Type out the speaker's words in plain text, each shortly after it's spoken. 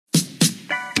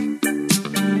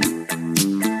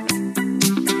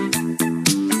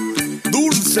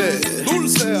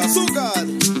dulce, azúcar.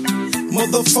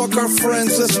 Motherfuck our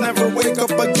friends, let's never wake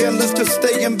up again. Let's just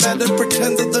stay in bed and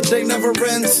pretend that the day never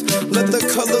ends. Let the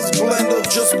colors blend or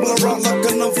just blur out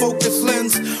like an unfocused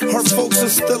lens. Our folks are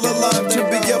still alive to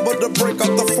be able to break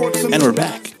out the forks. And we're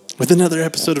back with another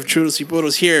episode of Churros y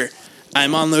Puros here.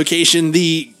 I'm on location,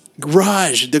 the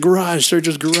garage,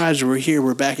 Sergio's garage. We're here,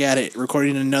 we're back at it,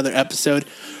 recording another episode.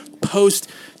 Post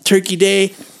Turkey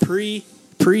Day, pre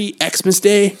Xmas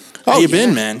Day. How you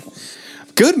been, man?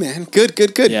 Good, man. Good.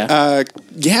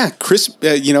 Yeah.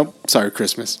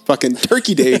 Christmas. Fucking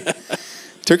Turkey Day.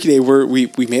 Turkey Day,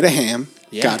 we made a ham.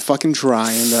 Yeah. Got fucking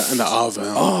dry in the oven.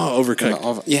 Oh,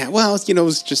 overcooked. Yeah, well, it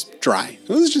was just dry. It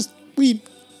was just, we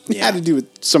had to do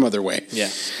it some other way. Yeah.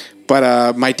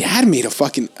 But my dad made a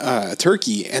fucking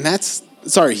turkey, and that's,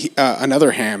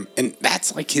 another ham, and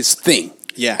that's like his thing.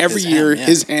 Yeah. Every year,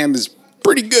 his ham is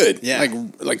pretty good. Yeah.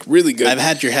 Like really good. I've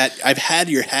had your hat.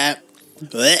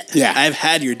 Yeah. I've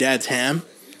had your dad's ham,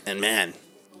 and man,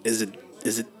 is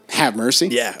it Have mercy.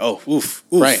 Yeah. Oh, oof.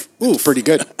 Right. Oof. It's pretty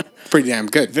good. Pretty damn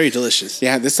good. Very delicious.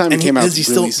 Yeah, this time it came out. Does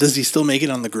he still make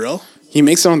it on the grill? He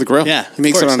makes it on the grill. Yeah, he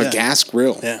makes it on a gas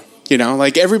grill. Yeah. You know,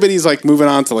 like everybody's like moving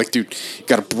on to like, dude, you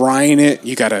gotta brine it,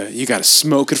 you gotta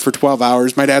smoke it for 12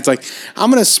 hours. My dad's like, I'm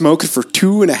gonna smoke it for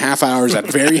 2.5 hours at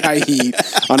very high heat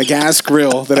on a gas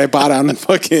grill that I bought on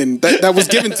fucking that was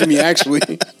given to me actually.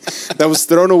 That was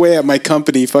thrown away at my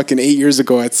company fucking 8 years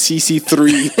ago at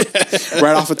CC3,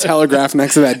 right off of Telegraph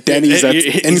next to that Denny's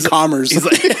in Commerce.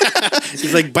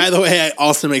 He's like, by the way, I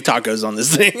also make tacos on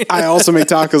this thing. I also make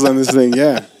tacos on this thing.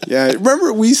 Yeah.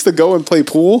 Remember we used to go and play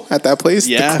pool at that place?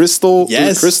 Yeah.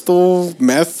 The Crystal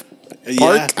Meth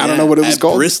Park? I don't know what it was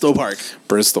called. Bristol Park.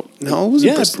 Bristol. No, it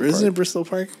wasn't Bristol Park. Isn't it Bristol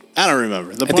Park? I don't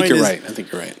remember. I think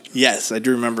you're right. Yes, I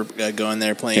do remember going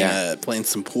there playing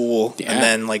some pool, and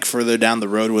then like further down the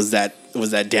road was that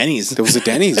Denny's. There was a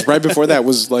Denny's. Right before that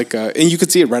was like, and you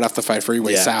could see it right off the 5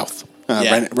 freeway south.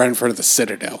 Right in front of the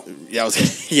Citadel. Yeah,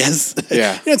 yes.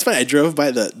 Yeah. It's funny. I drove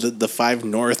by the 5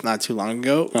 North not too long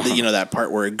ago. That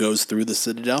part where it goes through the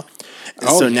Citadel.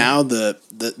 And now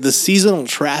the seasonal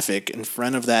traffic in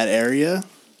front of that area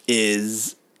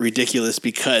is ridiculous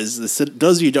because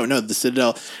those of you who don't know, the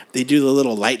Citadel, they do the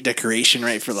little light decoration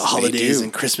right for the holidays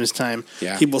and Christmas time.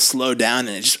 Yeah. People slow down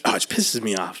and it pisses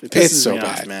me off. It's so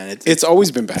bad, man. It's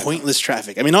always been bad. Pointless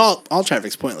traffic. I mean, all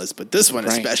traffic's pointless, but this one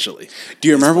especially. Do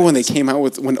you remember when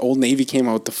when Old Navy came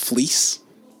out with the fleece?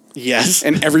 Yes.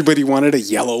 And everybody wanted a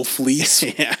yellow fleece.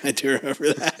 Yeah, I do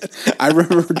remember that. I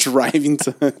remember driving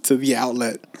to the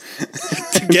outlet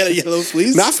to get a yellow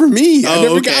fleece. Not for me. I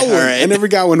never got one. Right. I never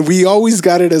got one. We always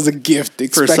got it as a gift.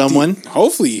 For someone?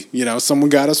 Hopefully, someone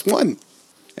got us one.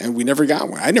 And we never got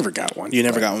one. I never got one. You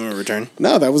never got one in return?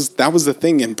 No, that was the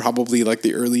thing in probably like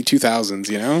the early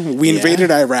 2000s, We invaded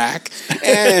Iraq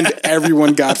and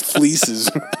everyone got fleeces.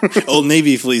 Old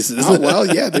Navy fleeces. Oh, well,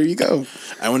 yeah, there you go.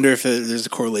 I wonder if there's a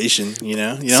correlation,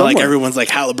 like everyone's like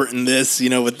Halliburton this,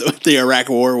 with the Iraq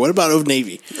war. What about Old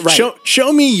Navy? Right.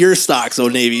 Show me your stocks,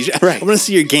 Old Navy. Right. I want to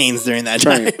see your gains during that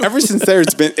time. Right. Ever since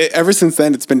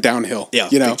then, it's been downhill. Yeah,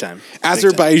 big time.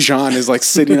 Azerbaijan is like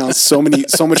sitting on so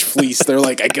much fleece. They're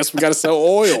like, I guess we got to sell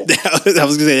oil. I was going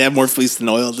to say they have more fleece than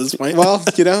oil at this point. Well,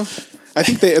 I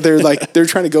think they're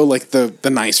trying to go like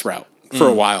the nice route. For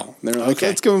a while, they're like,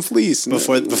 let's go and fleece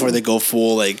before they go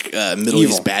full like Middle evil.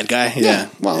 East bad guy. Yeah,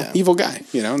 evil guy.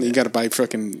 You got to buy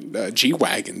fucking G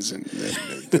wagons and.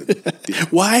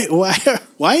 Why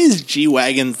is G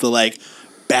wagons the like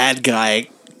bad guy?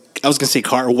 I was gonna say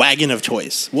car wagon of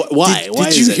choice. Why?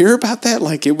 Did you hear about that?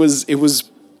 Like it was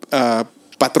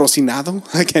patrocinado.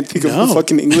 I can't think of the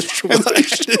fucking English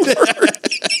translation word.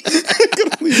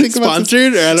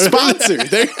 Sponsored? Or I don't know. Sponsored.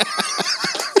 There.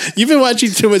 You've been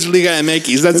watching too much Liga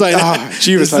MX. That's why.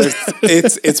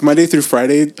 It's Monday through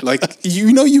Friday. Like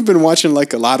you've been watching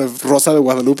like a lot of Rosa de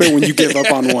Guadalupe when you give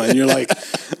up on one. You're like,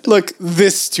 look,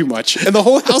 this is too much, and the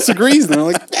whole house agrees. And they're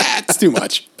like, it's too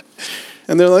much.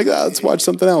 And they're like, let's watch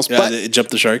something else. Yeah, but it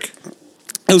jumped the shark.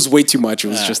 It was way too much. It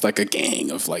was just like a gang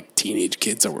of like teenage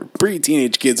kids that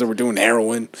were doing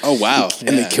heroin. Oh wow!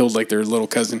 And they killed like their little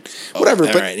cousin. Whatever.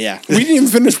 But right, yeah. We didn't even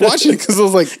finish watching it because I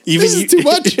was like, this is too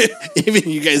much. Even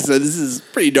you guys said this is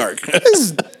pretty dark. This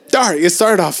is dark. It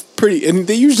started off pretty, and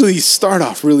they usually start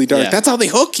off really dark. Yeah. That's how they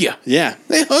hook you. Yeah,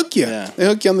 they hook you. Yeah. They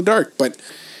hook you on the dark. But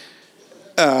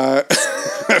what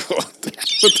the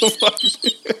fuck?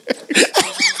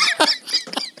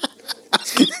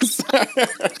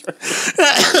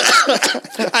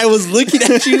 I was looking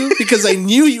at you because I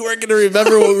knew you weren't going to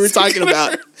remember what we were talking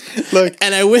about. Look,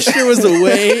 and I wish there was a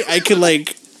way I could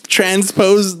like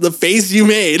transpose the face you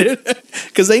made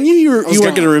because I knew you weren't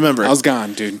going to remember. I was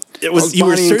gone, dude. It was you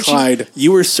were Bonnie and searching. Clyde.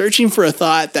 You were searching for a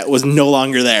thought that was no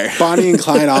longer there. Bonnie and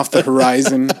Clyde off the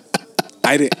horizon.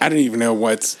 I didn't even know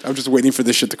I'm just waiting for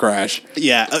this shit to crash.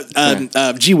 Yeah.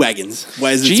 G-Wagons.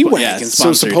 Why is it G-Wagons.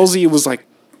 So supposedly it was like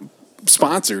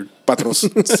sponsored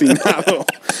patrocinado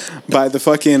by the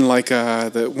fucking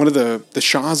one of the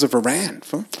Shahs of Iran.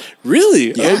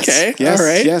 Really? Yes, okay. Yes, all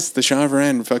right. Yes, the Shah of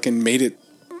Iran fucking made it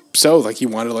so like he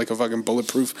wanted like a fucking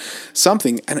bulletproof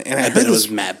something, and I bet it was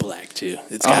matte black too.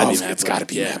 It's gotta be matte black. It's gotta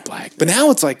be matte black. But now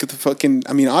it's like the fucking.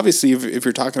 I mean, obviously, if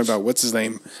you're talking about what's his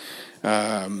name.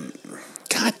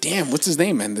 God damn, what's his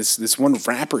name, man? This one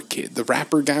rapper kid, the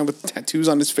rapper guy with tattoos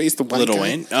on his face, the white Lil guy.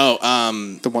 Wayne.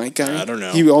 Oh, the white guy. I don't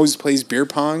know. He always plays beer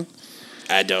pong.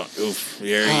 I don't. Oof.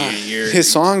 You're His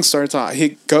song starts off.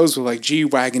 He goes with like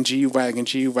G-Wagon, G-Wagon,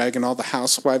 G-Wagon. All the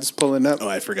housewives pulling up. Oh,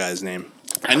 I forgot his name.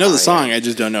 I know the song. I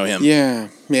just don't know him. Yeah.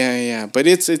 But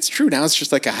it's true now. It's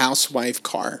just like a housewife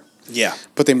car. Yeah.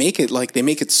 But they make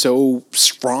it so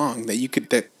strong that you could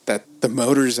that the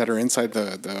motors that are inside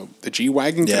the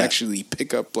G-Wagon can actually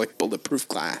pick up like bulletproof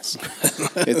glass.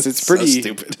 It's pretty so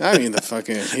stupid. I mean the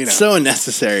fucking so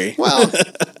unnecessary. Well,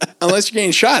 unless you're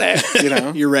getting shot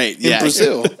at, You're right. In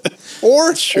Brazil.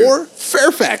 Or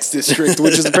Fairfax district,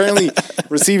 which is apparently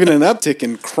receiving an uptick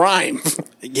in crime.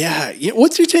 Yeah.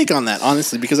 What's your take on that,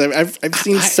 honestly? Because I've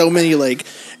seen so many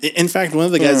in fact, one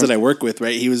of the guys that I work with,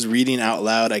 right, he was reading out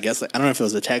loud, I guess, I don't know if it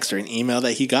was a text or an email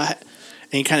that he got,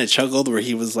 and he kind of chuckled where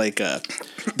he was like,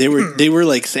 they were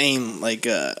like saying like,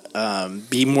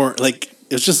 be more like,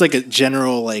 it was just like a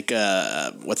general like,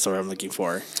 what's the word I'm looking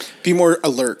for? Be more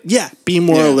alert. Yeah, be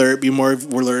more alert. Be more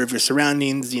alert of your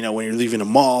surroundings. When you're leaving a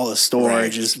mall, a store,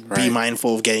 be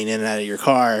mindful of getting in and out of your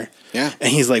car. Yeah.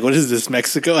 And he's like, "What is this,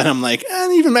 Mexico?" And I'm like,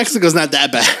 "Even Mexico's not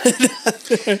that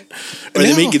bad." Or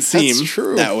they make it seem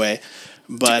that way.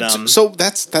 But so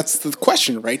that's the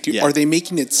question, right? Are they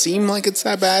making it seem like it's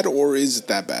that bad, or is it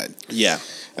that bad? Yeah.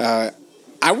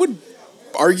 I would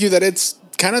argue that it's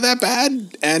kind of that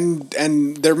bad, and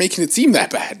they're making it seem that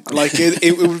bad. Like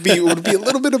it would be a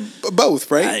little bit of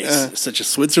both, right? Nice. Such a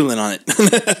Switzerland on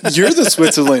it. You're the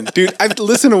Switzerland, dude. I've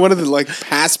listened to one of the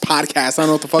past podcasts. I don't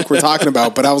know what the fuck we're talking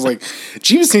about, but I was like,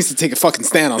 Jeeves needs to take a fucking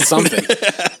stand on something,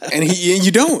 and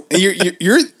you don't. And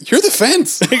you're the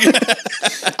fence.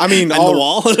 I mean, the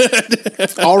wall.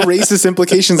 all racist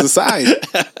implications aside,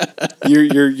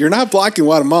 you're not blocking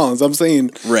Guatemalans. I'm saying,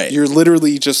 right. You're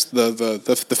literally just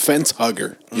the fence hugger.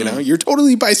 You're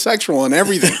totally bisexual and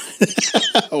everything.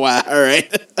 Wow. All right.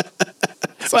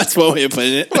 That's one way of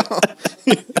putting it.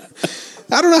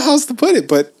 I don't know how else to put it,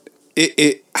 but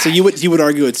it. So you would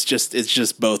argue it's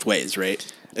just both ways,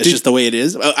 right? It's just the way it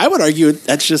is. I would argue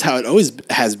that's just how it always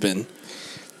has been.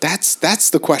 That's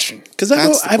the question. Because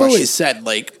I've always said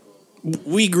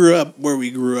we grew up where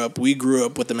we grew up. We grew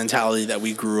up with the mentality that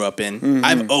we grew up in. Mm-hmm.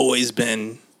 I've always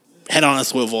been head on a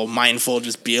swivel, mindful,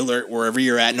 just be alert wherever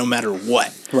you're at, no matter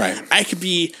what. Right. That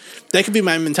could be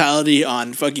my mentality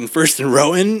on fucking First and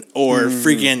Rowan or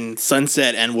freaking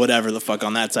Sunset and whatever the fuck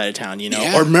on that side of town,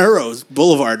 or Melrose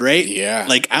Boulevard, right? Yeah.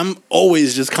 I'm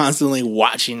always just constantly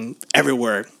watching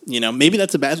everywhere. Maybe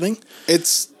that's a bad thing.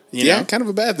 It's kind of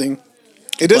a bad thing.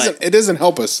 It doesn't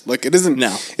help us. It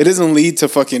doesn't lead to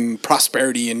fucking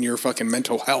prosperity in your fucking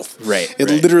mental health. Right. It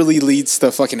literally leads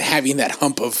to fucking having that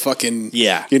hump of fucking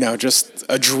just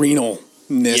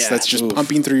adrenalness that's just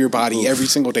pumping through your body every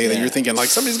single day that you're thinking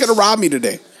somebody's gonna rob me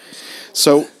today.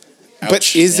 So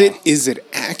but is it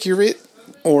accurate,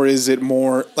 or is it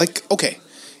more okay,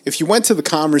 if you went to the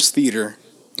Commerce Theater,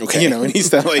 and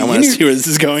he's that I want to see where this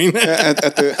is going.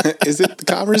 Is it the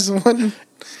Commerce one?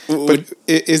 But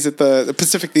is it the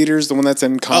Pacific Theater is the one that's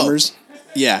in Commerce? Oh,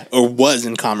 yeah, or was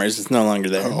in Commerce. It's no longer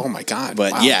there. Oh my God!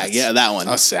 But wow, yeah, that one.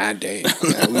 A sad day.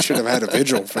 We should have had a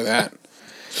vigil for that.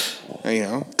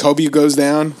 Kobe goes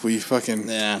down. We fucking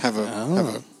have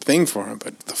a thing for him.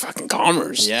 But the fucking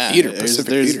Commerce Theater,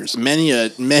 Pacific Theaters. Many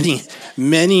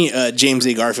James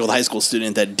A. Garfield High School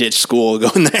student that ditched school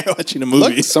going there watching a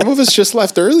movie. Look, some of us just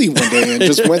left early one day and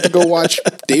just went to go watch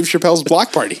Dave Chappelle's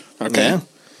Block Party. Okay. Yeah.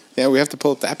 Yeah, we have to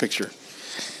pull up that picture.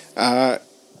 I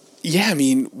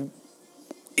mean,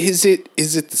 is it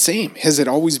the same? Has it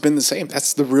always been the same?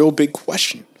 That's the real big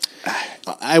question.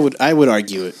 I would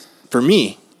argue it. For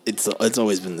me, it's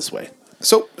always been this way.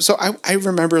 So I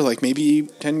remember maybe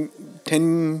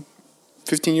 10,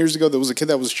 15 years ago, there was a kid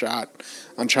that was shot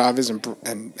on Chavez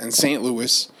and St.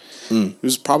 Louis. He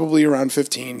was probably around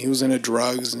 15. He was into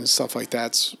drugs and stuff like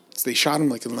that. So they shot him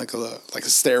in a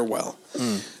stairwell.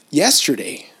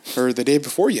 Yesterday, or the day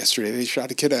before yesterday, they shot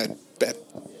a kid at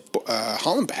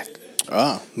Hollenbeck.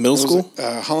 Oh, middle school?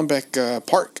 Hollenbeck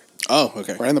Park. Oh,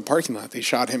 okay. Right in the parking lot. They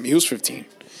shot him. He was 15.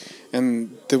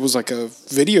 And there was like a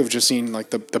video of just seeing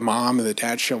like the mom and the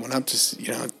dad showing up to,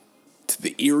 to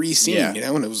the eerie scene,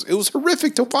 and it was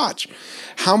horrific to watch.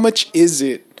 How much has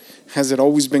it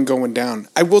always been going down?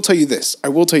 I will tell you this.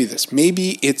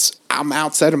 Maybe I'm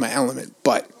outside of my element,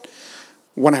 but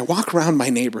when I walk around my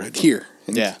neighborhood here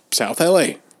in South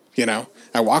LA,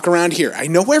 I walk around here. I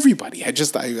know everybody. And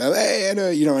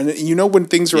when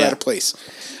things are out of place.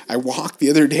 I walked the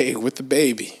other day with the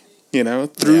baby,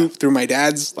 through my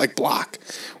dad's block.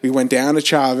 We went down to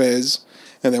Chavez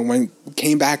and then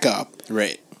came back up.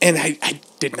 Right. And I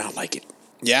did not like it.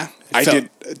 Yeah? I did,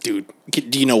 dude.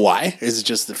 Do you know why? Is it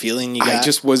just the feeling you got? I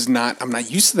just I'm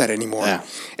not used to that anymore. Yeah.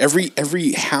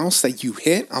 Every house that you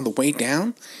hit on the way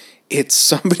down, it's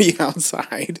somebody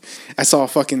outside. I saw a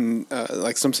fucking,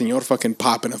 some senor fucking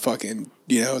popping a fucking,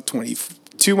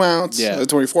 22 ounce,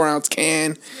 24 ounce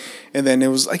can. And then it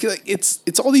was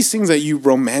it's all these things that you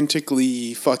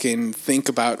romantically fucking think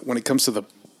about when it comes to the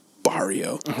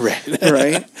barrio.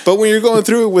 Right? But when you're going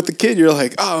through it with the kid, you're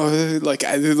like, oh,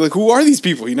 who are these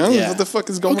people? What the fuck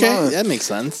is going on? That makes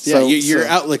sense. So, your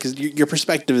outlook your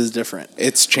perspective is different.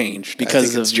 It's changed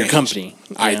because of your company.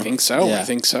 I think so. Yeah. I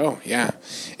think so. Yeah.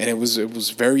 And it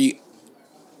was very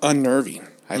unnerving.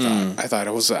 I thought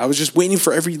I was just waiting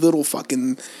for every little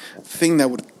fucking thing that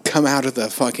would come out of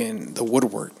the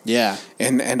woodwork. Yeah.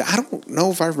 And I don't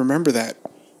know if I remember that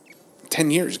 10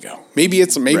 years ago. Maybe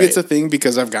it's a thing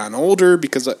because I've gotten older,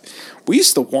 because we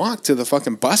used to walk to the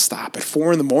fucking bus stop at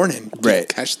 4 a.m. to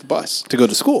catch the bus. To go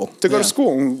to school. To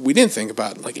school. And we didn't think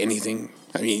about anything.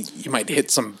 I mean, you might hit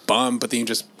some bum, but then you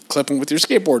just clip them with your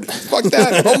skateboard. Fuck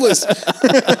that. Homeless.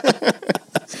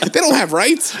 They don't have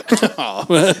rights.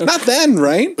 Not then,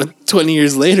 right? 20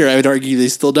 years later, I would argue they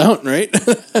still don't, right?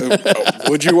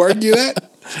 Would you argue that?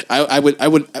 I would.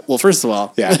 Well, first of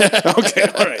all, yeah. Okay,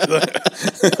 all right.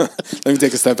 Let me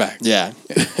take a step back. Yeah,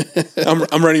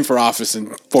 I'm running for office in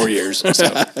 4 years. So.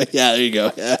 Yeah, there you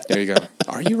go. Yeah. There you go.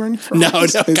 Are you running for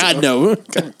office? No, God, no.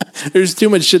 Okay. There's too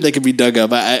much shit that could be dug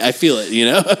up. I feel it.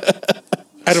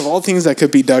 Out of all things that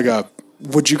could be dug up,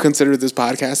 would you consider this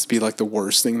podcast to be the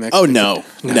worst thing that? Oh no.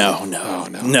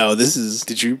 No. This is.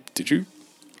 Did you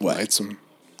light some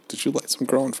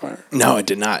girl on fire? No, I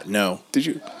did not. No. Did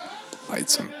you light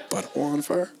some butthole on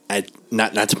fire?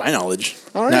 Not to my knowledge.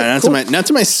 All right, not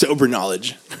to my sober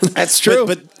knowledge. That's true.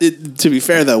 But to be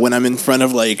fair though, when I'm in front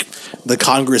of the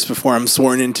Congress before I'm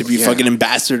sworn in to be fucking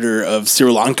ambassador of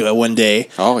Sri Lanka one day,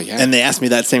 and they ask me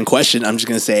that same question, I'm just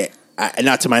gonna say,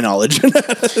 not to my knowledge.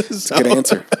 Good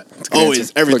answer.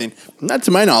 Always, everything. Look, not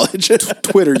to my knowledge.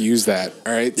 Twitter used that.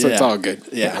 All right, so it's all good.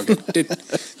 Yeah. All good. Did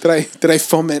I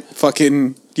foment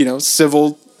fucking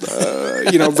civil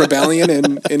rebellion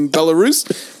in Belarus?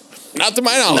 Not to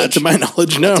my knowledge. Not to my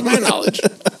knowledge. No. Not to my knowledge.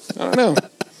 I don't know.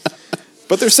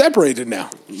 But they're separated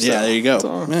now. Yeah, there you go.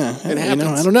 It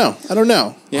happens. I don't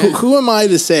know. Yeah. Who am I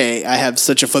to say I have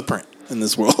such a footprint in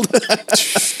this world?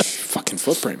 Fucking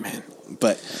footprint, man.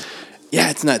 But yeah,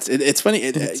 it's nuts. It's funny.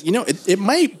 It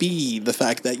might be the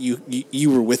fact that you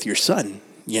were with your son.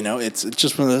 It's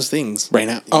just one of those things right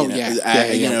now.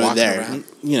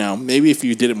 Maybe if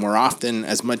you did it more often,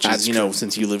 as much as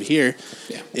since you live here,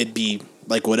 it'd be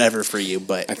whatever for you.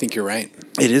 But I think you're right.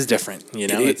 It is different, but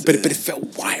it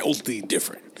felt wildly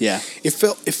different. Yeah, it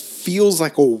feels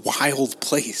like a wild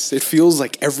place. It feels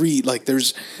like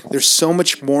there's so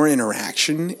much more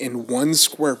interaction in one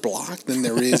square block than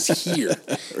there is here.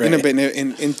 Right.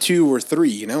 In 2 or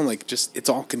 3, just it's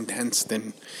all condensed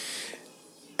and.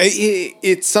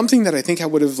 It's something that I think I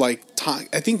would have I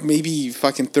think maybe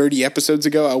fucking 30 episodes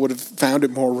ago I would have found it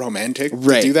more romantic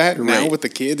to do that. Now with the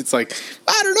kid, it's I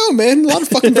don't know, man. A lot of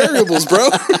fucking variables, bro.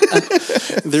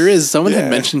 There is. Someone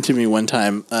had mentioned to me one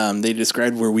time. They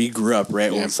described where we grew up,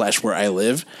 right? Yeah. / where I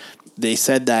live. They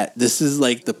said that this is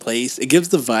the place. It gives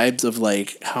the vibes of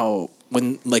how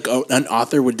when an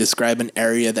author would describe an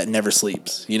area that never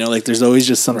sleeps. There's always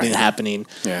just something happening.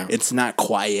 Yeah. It's not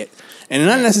quiet. And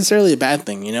not necessarily a bad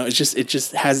thing, it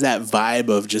just has that vibe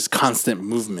of just constant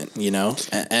movement,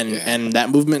 and that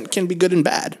movement can be good and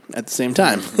bad at the same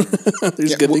time.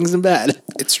 There's good things and bad.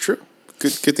 It's true.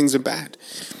 Good things and bad.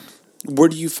 Where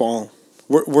do you fall?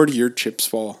 Where do your chips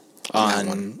fall on that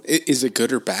one? Is it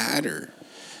good or bad or?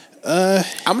 I'm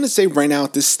gonna say right now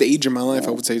at this stage in my life, I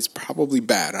would say it's probably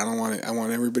bad. I don't want it. I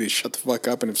want everybody to shut the fuck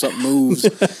up, and if something moves,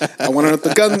 I want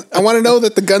to know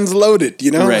that the gun's loaded.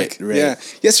 Right. Yeah.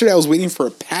 Yesterday I was waiting for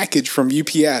a package from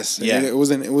UPS. And it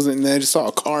wasn't. And I just saw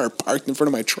a car parked in front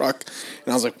of my truck,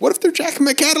 and I was like, "What if they're jacking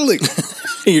my catalytic?"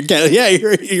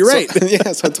 You're right.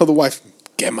 So I told the wife,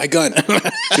 get my gun.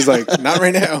 She's like, not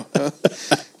right now.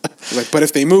 Like, but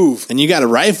if they move, and you got a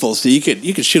rifle, so you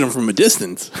could shoot them from a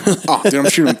distance. oh, dude, I'm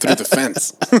shooting them through the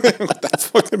fence. With that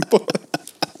fucking bullet.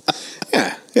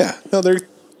 Yeah. No, they're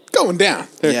going down.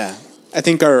 Yeah. I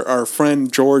think our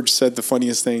friend George said the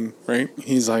funniest thing, right?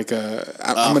 He's like,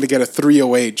 I'm going to get a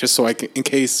 308 just so I can, in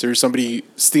case there's somebody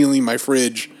stealing my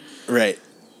fridge. Right.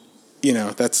 You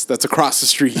know, that's across the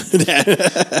street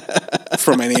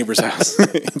from my neighbor's house,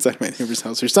 inside my neighbor's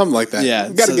house or something like that. Yeah.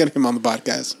 Got to get him on the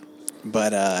podcast.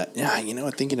 But, yeah, you know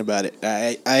what, thinking about it,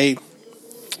 I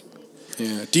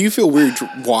Yeah. Do you feel weird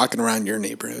walking around your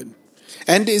neighborhood?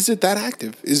 And is it that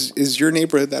active? Is your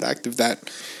neighborhood that active that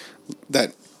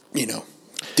you know?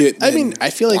 I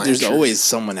feel like there's always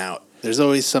someone out. There's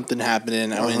always something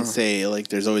happening. I wouldn't say like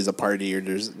there's always a party or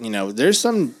there's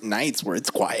some nights where it's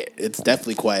quiet. It's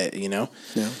definitely quiet, you know?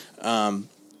 Yeah.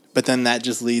 But then that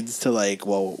just leads to like,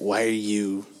 well, why are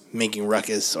you making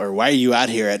ruckus or why are you out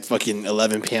here at fucking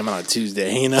 11 p.m. on a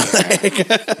Tuesday, you know?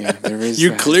 Yeah, there is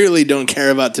you that. clearly don't care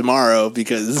about tomorrow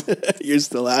because you're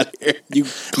still out here. You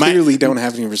clearly don't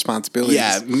have any responsibilities.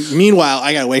 Yeah. Meanwhile,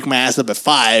 I got to wake my ass up at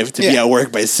 5 to be at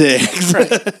work by 6.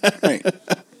 Right.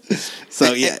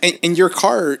 So, yeah. And your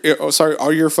car,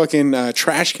 all your fucking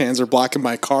trash cans are blocking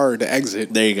my car to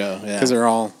exit. There you go. Yeah. Because they're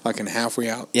all fucking halfway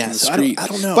out in the so street. I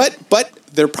don't know. But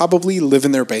they're probably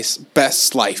living their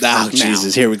best life. Oh, now.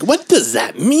 Jesus. Here we go. What does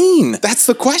that mean? That's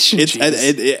the question.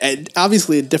 It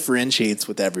obviously, it differentiates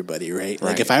with everybody, right?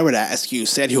 Like, if I were to ask you,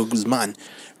 Sergio Guzman,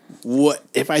 what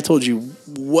if I told you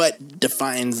what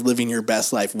defines living your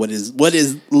best life? What is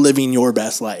living your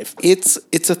best life?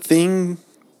 It's a thing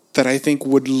that I think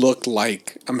would look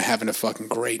like I'm having a fucking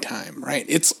great time, right?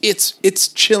 It's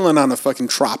chilling on a fucking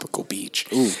tropical beach.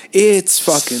 Ooh. It's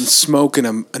fucking smoking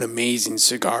an amazing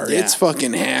cigar. Yeah. It's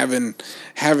fucking having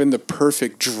the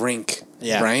perfect drink,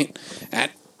 right? I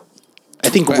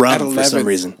think rum for some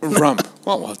reason. Rum.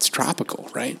 Well, it's tropical,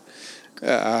 right?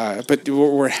 But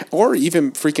or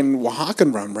even freaking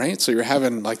Oaxacan rum, right? So you're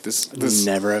having like this.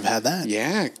 Never have had that.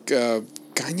 Yeah,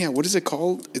 caña. What is it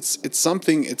called? It's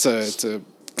something. It's a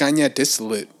caña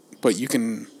distillate, but you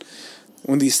can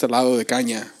un distilado de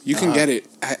caña. You can get it.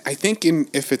 I think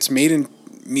if it's made in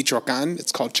Michoacán,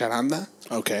 it's called charanda.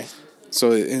 Okay.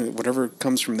 So whatever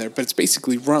comes from there, but it's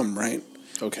basically rum, right?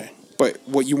 Okay. But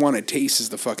what you want to taste is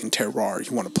the fucking terroir.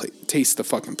 You want to taste the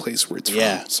fucking place where it's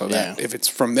from. So that if it's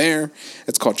from there,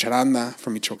 it's called charanda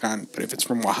from Michoacán. But if it's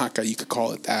from Oaxaca, you could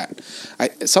call it that.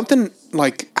 Something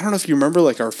like, I don't know if you remember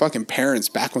like our fucking parents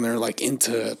back when they were like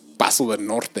into Paso del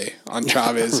Norte on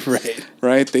Chavez.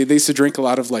 Right? They used to drink a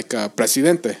lot of like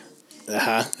Presidente.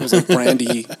 It was like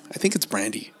brandy. I think it's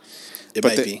brandy. It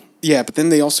might be. Yeah, but then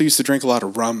they also used to drink a lot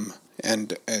of rum.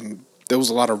 And there was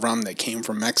a lot of rum that came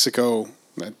from Mexico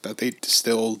that they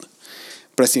distilled.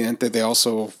 Presidente they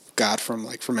also got from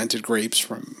like fermented grapes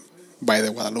from Valle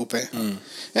de Guadalupe.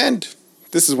 And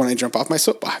this is when I jump off my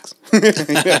soapbox.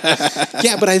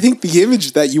 Yeah, but I think the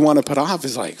image that you want to put off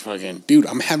is like, fucking, dude,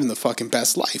 I'm having the fucking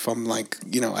best life. I'm like,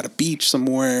 at a beach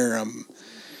somewhere. I'm,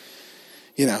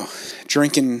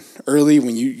 drinking early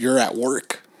when you're at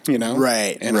work.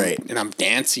 Right, and right. And I'm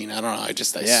dancing. I don't know. I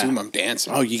assume I'm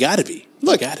dancing. Oh, you got to be.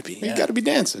 Look, you got to be. You got to be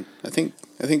dancing. I think.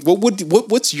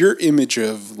 What's your image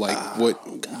of like what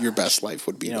your best life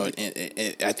would be?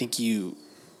 I think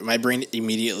my brain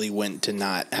immediately went to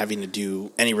not having to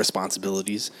do any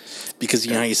responsibilities because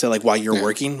you know how you said like while you're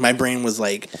working, my brain was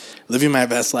like living my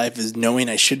best life is knowing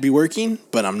I should be working,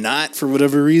 but I'm not for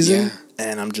whatever reason,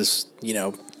 and I'm just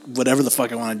whatever the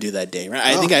fuck I want to do that day. Right?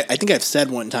 I think I've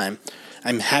said one time.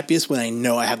 I'm happiest when I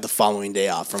know I have the following day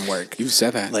off from work. You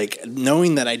said that. Like,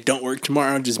 knowing that I don't work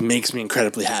tomorrow just makes me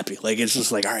incredibly happy. Like, it's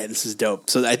just like, all right, this is dope.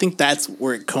 So I think that's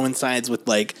where it coincides with,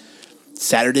 like,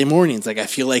 Saturday mornings. Like, I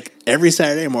feel like every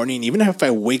Saturday morning, even if I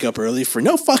wake up early for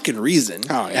no fucking reason,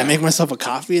 I make myself a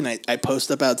coffee and I post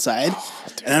up outside,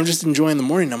 and I'm just enjoying the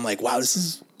morning. I'm like, wow,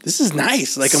 this is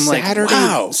nice. Like, I'm like,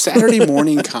 wow. Saturday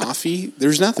morning coffee,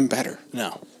 there's nothing better.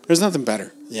 No. There's nothing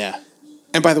better. Yeah.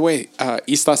 And by the way,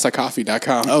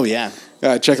 eastlasacoffee.com. Oh, yeah.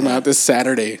 Check them out this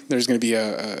Saturday. There's going to be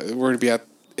we're going to be at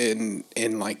in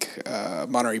like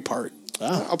Monterey Park.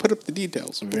 Oh. I'll put up the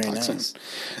details. Very nice.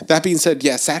 That being said,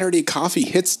 Saturday coffee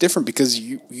hits different because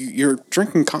you're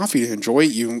drinking coffee to enjoy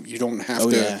it. You don't have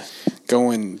to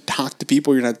go and talk to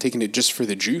people. You're not taking it just for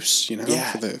the juice,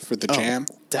 for the jam.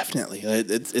 Definitely.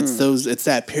 It's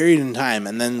that period in time,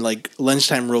 and then like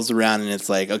lunchtime rolls around and it's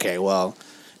like, okay, well,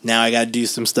 now I got to do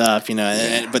some stuff,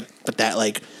 but that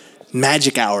like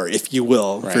magic hour, if you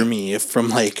will, for me, if from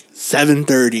like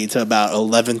 7:30 to about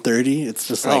 11:30, it's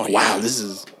just like, wow, this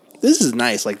is this is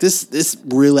nice. Like this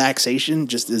relaxation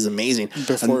just is amazing.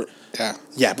 Before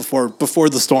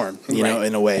the storm, you know,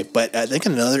 in a way. But I think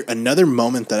another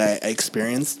moment that I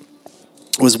experienced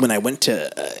was when I went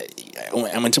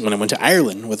to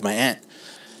Ireland with my aunt.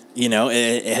 You know,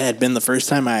 it had been the first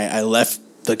time I left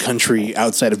the country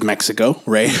outside of Mexico,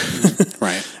 right?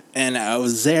 Right. And I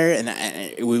was there,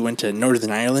 and we went to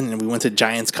Northern Ireland, and we went to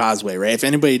Giant's Causeway, right? If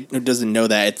anybody who doesn't know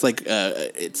that, it's like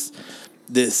it's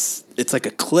like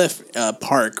a cliff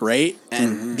park, right?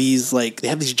 And these like they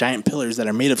have these giant pillars that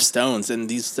are made of stones, and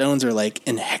these stones are like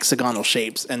in hexagonal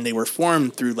shapes, and they were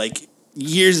formed through like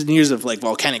years and years of like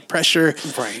volcanic pressure,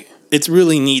 right? It's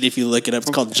really neat if you look it up.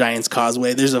 It's called Giant's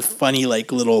Causeway. There's a funny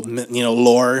like little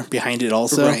lore behind it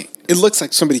also. Right. It looks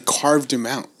like somebody carved him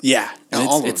out. Yeah,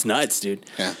 and it's nuts, dude.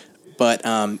 Yeah. But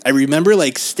I remember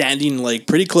like standing like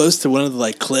pretty close to one of the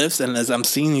like cliffs, and as I'm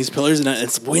seeing these pillars, and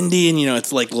it's windy, and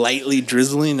it's like lightly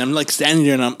drizzling. And I'm like standing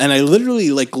there, and I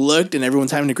literally like looked, and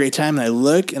everyone's having a great time, and I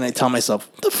look, and I tell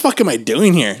myself, "What the fuck am I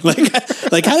doing here?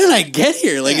 Like, like how did I get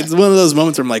here? Like, it's one of those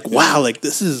moments where I'm like, wow, like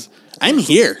I'm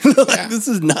here. Like, this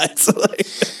is nuts. Like,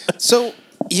 so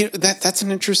that's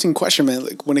an interesting question, man.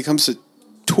 Like when it comes to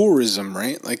tourism,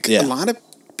 right? Like a lot of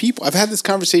people. I've had this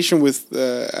conversation with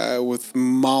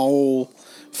Maul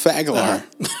Fagalar.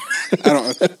 I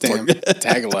don't. Damn,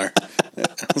 Tagalar.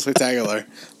 I'll say Tagalar.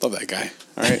 Love that guy.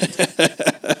 All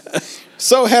right.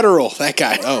 So hetero, that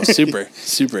guy. Oh, super.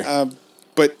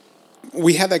 But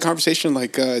we had that conversation.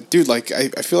 Like, dude, like I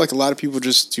feel like a lot of people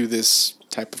just do this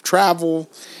type of travel.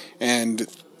 And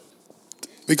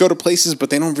they go to places, but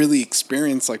they don't really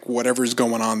experience like whatever's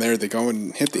going on there. They go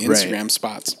and hit the Instagram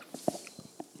spots,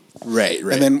 right.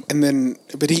 And then,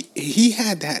 but he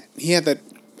had that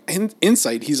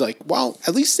insight. He's like, well,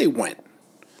 at least they went,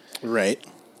 right.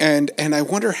 And I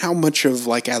wonder how much of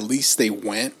like at least they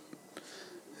went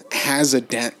has a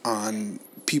dent on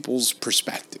people's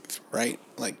perspective, right?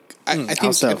 Like I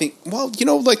think well,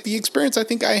 like the experience I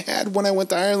think I had when I went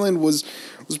to Ireland was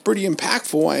pretty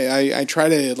impactful. I try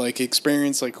to like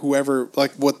experience like whoever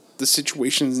like what the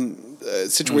situation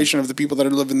of the people that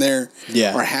are living there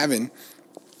are having.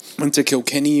 Went to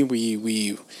Kilkenny.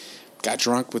 We got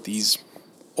drunk with these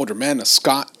older men, a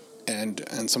Scot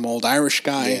and some old Irish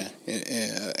guy,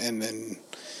 and then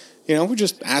we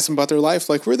just asked them about their life.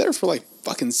 Like we're there for like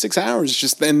fucking 6 hours.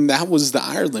 Just then that was the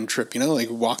Ireland trip. Like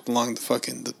we walked along the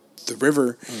fucking the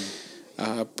river.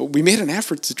 But we made an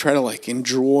effort to try to like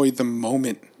enjoy the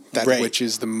moment which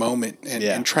is the moment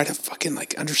and try to fucking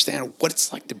like understand what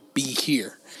it's like to be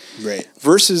here. Right.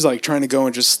 Versus like trying to go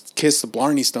and just kiss the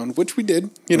Blarney Stone, which we did,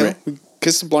 we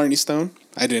kissed the Blarney Stone.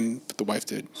 I didn't, but the wife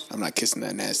did. I'm not kissing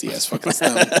that nasty ass fucking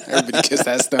stone. Everybody kissed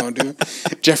that stone, dude.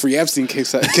 Jeffrey Epstein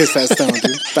kissed that stone,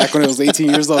 dude. Back when I was 18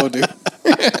 years old, dude.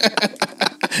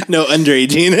 No, under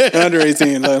 18. Under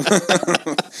 18.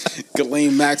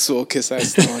 Ghislaine Maxwell kissed that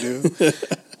stone, dude.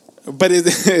 But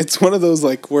it's one of those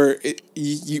like where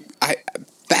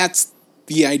that's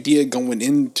the idea going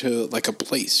into like a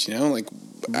place, like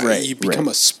you become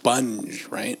a sponge,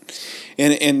 right?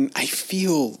 And I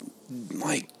feel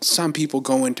like some people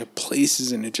go into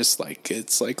places and it's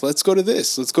like let's go to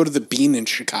this, let's go to the Bean in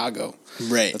Chicago,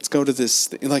 right? Let's go to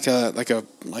this like a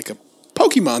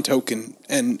Pokemon token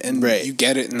and you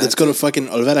get it. And let's go to fucking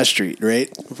Olvera Street,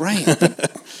 right? Right.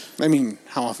 I mean,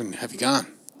 how often have you gone?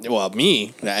 Well,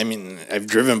 me. I mean, I've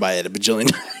driven by it a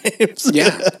bajillion times.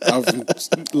 Yeah.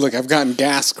 I've gotten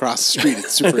gas across the street.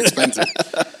 It's super expensive.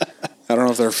 I don't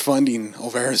know if they're funding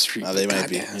Olvera Street. They might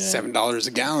be. $7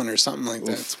 a gallon or something like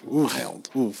that. It's wild.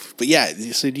 Oof. But yeah,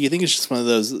 so do you think it's just one of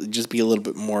those, just be a little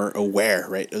bit more aware,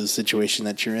 right, of the situation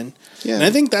that you're in? Yeah. And I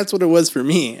think that's what it was for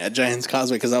me at Giant's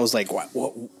Causeway, because I was like, what?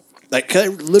 Like, I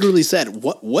literally said,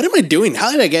 what am I doing?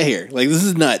 How did I get here? Like, this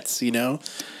is nuts,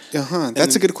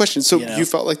 That's a good question. So you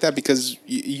felt like that because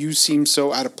you seem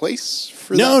so out of place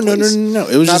for that place? No.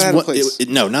 It was not just out of place.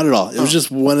 No, not at all. It was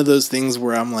just one of those things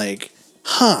where I'm like,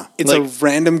 it's a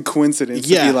random coincidence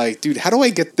to be like, dude, how do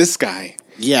I get this guy?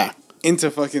 Yeah.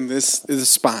 Into fucking this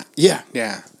spot. Yeah.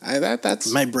 Yeah.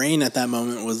 That's my brain at that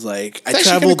moment was like, I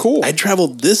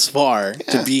traveled this far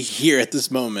to be here at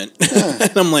this moment.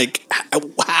 And I'm like,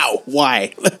 wow,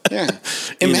 why? Yeah.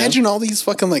 Imagine all these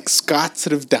fucking like Scots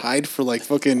that have died for like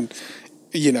fucking,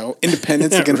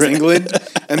 independence against England,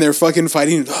 and they're fucking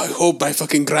fighting. Oh, I hope my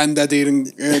fucking granddaddy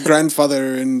and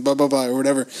grandfather and blah blah blah or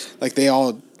whatever. Like they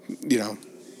all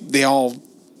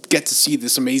get to see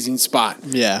this amazing spot.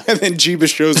 Yeah. And then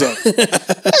Jeebus shows up.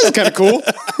 That's kind of cool.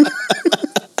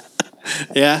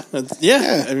 Yeah.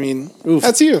 I mean, oof.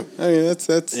 That's you. I mean,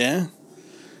 that's. Yeah.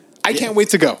 I can't wait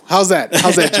to go. How's that,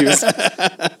 Jeebus?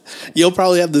 You'll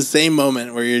probably have the same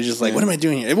moment where you're just like, what am I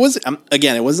doing here? It wasn't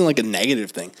like a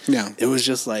negative thing. Yeah. It was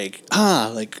just like,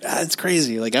 it's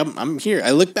crazy. Like, I'm here.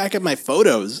 I look back at my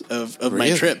photos of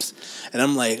my trips and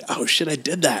I'm like, oh shit, I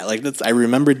did that. Like, I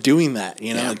remember doing that,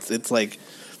 you know? It's like,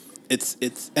 it's,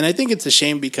 and I think it's a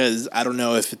shame because I don't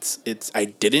know if I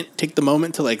didn't take the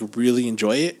moment to like really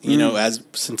enjoy it, you know,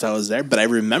 since I was there, but I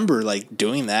remember like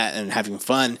doing that and having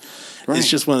fun. Right. It's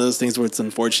just one of those things where it's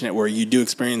unfortunate where you do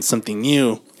experience something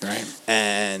new. Right.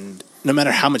 And no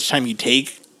matter how much time you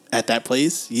take at that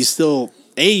place, you still,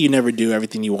 A, you never do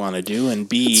everything you want to do. And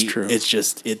B, it's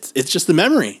just a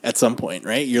memory at some point,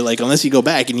 right? You're like, unless you go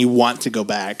back and you want to go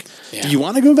back. Yeah. Do you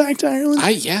want to go back to Ireland?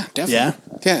 Yeah,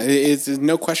 definitely. Yeah, it's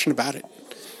no question about it.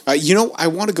 I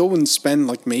want to go and spend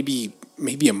like maybe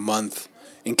a month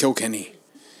in Kilkenny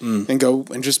and go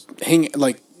and just hang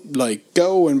like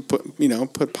go and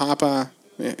put Papa,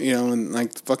 in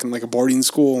like fucking like a boarding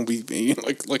school and be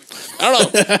like I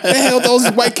don't know, hell those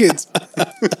white kids.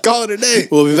 Call it a day.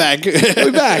 We'll be back.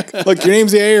 Look, your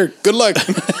name's here. Good luck.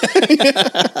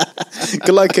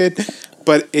 Good luck, kid.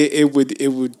 But it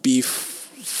would be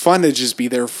fun to just be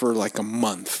there for like a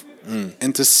month.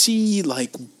 And to see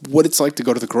like what it's like to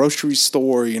go to the grocery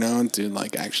store, and to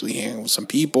like actually hang out with some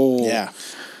people. Yeah.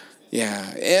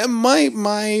 And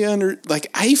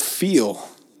I feel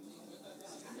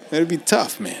it'd be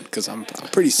tough, man, because I'm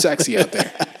pretty sexy out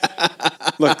there.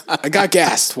 Look, I got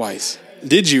gassed twice.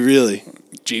 Did you really?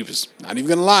 Jeebus, not even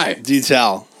gonna lie. Do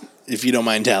tell, if you don't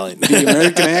mind telling. The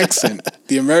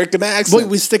American accent. Boy,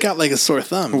 we stick out like a sore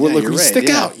thumb. Well, look, we stick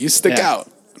out. You stick out.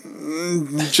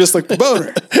 Just like the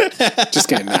boner. Just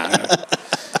kidding. No.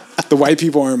 The white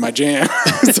people aren't my jam.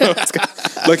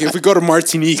 Look, if we go to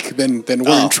Martinique, then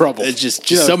we're in trouble. It's just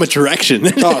so much erection.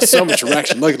 So much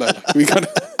erection. Look, we got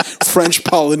French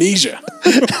Polynesia.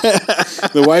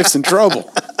 The wife's in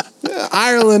trouble.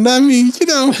 Ireland, I mean,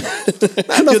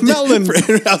 not enough melon. I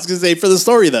was going to say, for the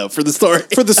story, though. For the story.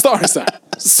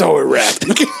 So erect.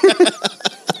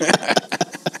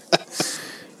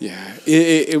 Yeah.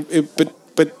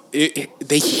 But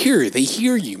they hear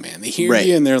you, man. They hear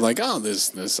you, and they're like, "Oh,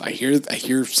 this. I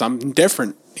hear something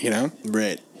different."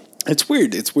 Right. It's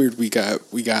weird. We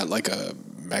got like a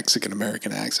Mexican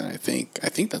American accent. I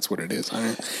think that's what it is. I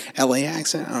don't know. LA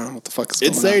accent. I don't know what the fuck is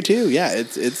going on. It's there too. Yeah.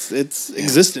 It's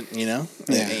existent. Yeah.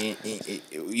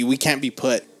 We can't be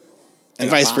put. And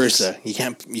vice versa. You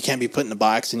can't be put in a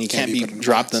box, and you can't be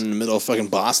dropped in the middle of fucking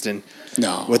Boston.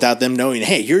 No. Without them knowing,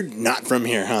 hey, you're not from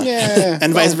here, huh? Yeah.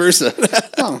 And vice versa.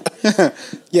 Oh.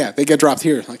 Yeah, they get dropped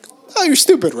here. Like, oh, you're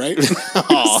stupid, right?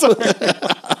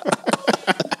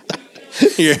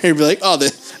 You're be like, oh,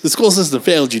 the school system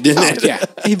failed you, didn't it? Yeah.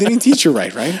 Hey, they didn't teach you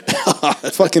right?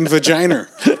 Fucking vagina.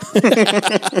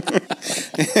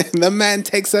 And the man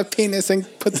takes a penis and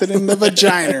puts it in the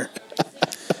vagina.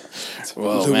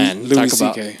 Well,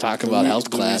 talk about health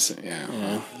class.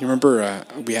 Yeah. You remember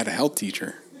we had a health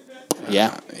teacher.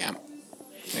 Yeah. Yeah.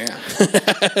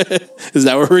 Is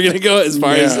that where we're gonna go as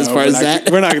far as that?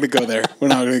 We're not gonna go there. We're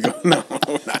not gonna go. No,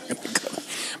 we're not gonna go there.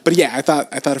 But yeah, I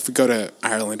thought if we go to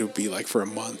Ireland, it would be like for a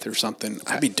month or something.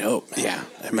 That'd be dope, man. Yeah,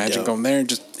 imagine going there and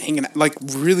just hanging out, like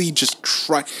really just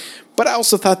try. But I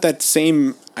also thought that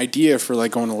same idea for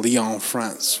like going to Lyon,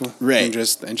 France, right?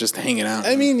 And just hanging out.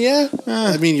 I mean, yeah.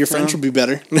 Your French will be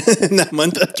better in that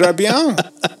month. Très bien.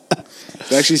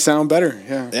 It actually sound better.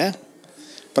 Yeah.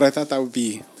 But I thought that'd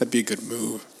be a good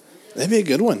move. That'd be a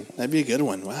good one.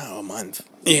 Wow, a month.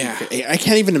 Yeah. I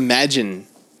can't even imagine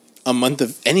a month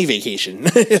of any vacation.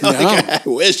 I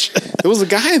wish. There was a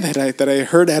guy that I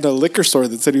heard at a liquor store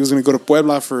that said he was going to go to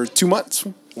Puebla for 2 months.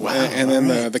 Wow. And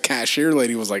then the cashier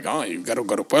lady was like, "Oh, you got to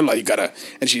go to Puebla. You got to."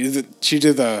 And she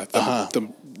did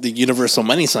the universal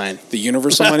money sign. The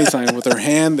universal money sign with her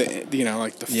hand,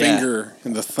 like the finger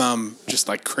and the thumb, just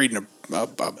like creating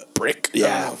a brick.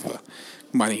 Yeah. Of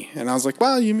money. And I was like,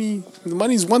 well, you mean the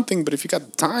money's one thing, but if you got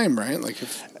the time, right? Like,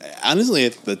 honestly, I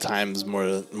think the time's more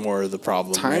the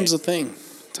problem. Time's right? a thing.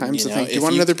 Time's a thing. Do you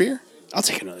want another beer? I'll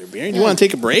take another beer. Do you want to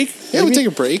take a break? Yeah, we'll take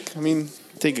a break. I mean,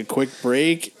 take a quick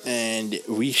break, and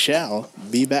we shall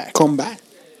be back. Come back.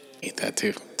 Ain't that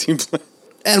too? Team play.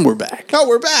 And we're back. Oh,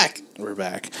 we're back. We're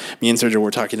back. Me and Sergio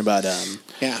were talking about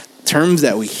terms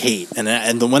that we hate,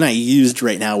 and the one I used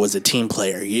right now was a team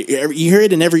player. You hear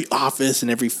it in every office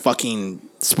and every fucking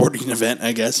sporting event,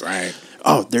 I guess. Right.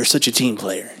 Oh, they're such a team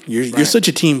player. You're such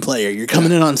a team player. You're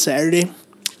coming in on Saturday.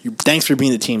 Thanks for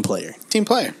being a team player. Team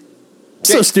player.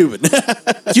 So stupid.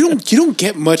 You don't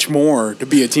get much more to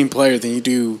be a team player than you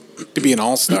do to be an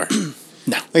all-star.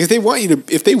 No. Like if they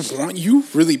want you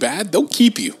really bad, they'll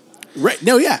keep you. Right.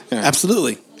 No, yeah.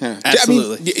 Absolutely. Yeah.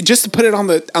 Absolutely. I mean, just to put it on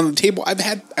the table,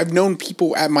 I've known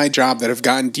people at my job that have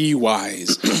gotten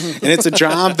DUIs, and it's a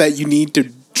job that you need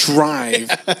to drive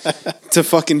to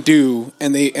fucking do,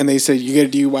 and they said you get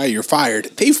a DUI, you're fired.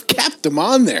 They've kept them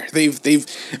on there. They've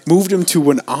moved them to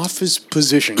an office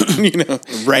position.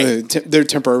 Right? They're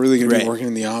temporarily going to be Right. working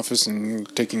in the office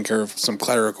and taking care of some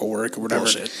clerical work or whatever.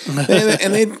 Bullshit.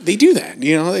 and they do that.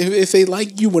 If they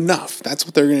like you enough, that's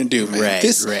what they're going to do, man. Right,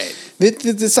 right.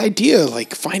 This idea,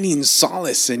 like finding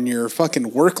solace in your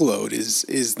fucking workload,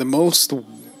 is the most.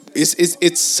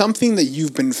 It's something that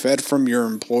you've been fed from your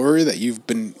employer that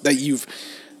you've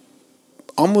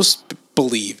almost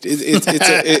believed. I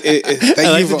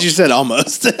like that you said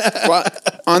almost. Well,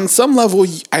 on some level,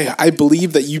 I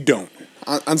believe that you don't.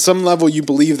 On some level, you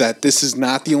believe that this is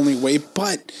not the only way,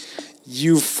 but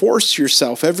you force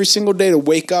yourself every single day to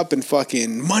wake up and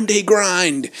fucking Monday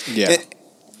grind. Yeah. And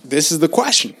this is the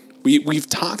question. We've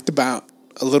talked about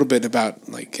a little bit about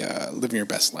like living your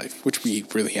best life, which we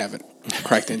really haven't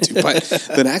cracked into. But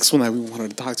the next one that we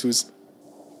wanted to talk to is,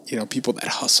 people that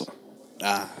hustle.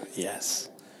 Yes.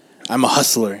 I'm a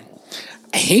hustler.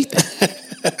 I hate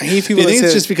that. I hate people. I think that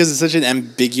it's say, just because it's such an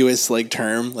ambiguous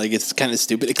term. Like it's kind of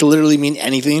stupid. It could literally mean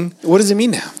anything. what does it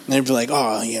mean now? And they'd be like,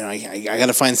 "Oh, I got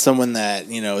to find someone that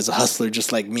is a hustler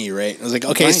just like me, right?" I was like,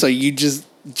 "Okay, Right. so you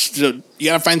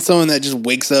got to find someone that just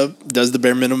wakes up, does the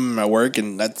bare minimum at work,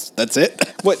 and that's it."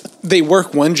 What, they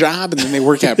work one job and then they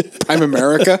work at Prime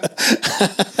America?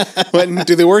 What,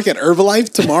 do they work at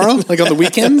Herbalife tomorrow? Like on the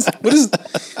weekends?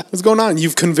 What's going on?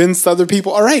 You've convinced other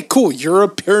people. All right, cool. You're a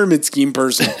pyramid scheme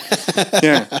person.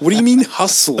 Yeah. What do you mean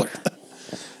hustler?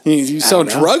 You sell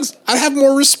drugs? I'd have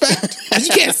more respect. You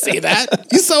can't say that.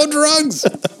 You sell drugs.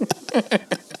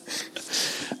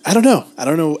 I don't know. I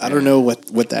don't know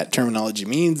what that terminology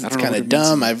means. It's know kind what of it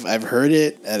dumb. means. I've heard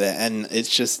it, and it's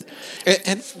just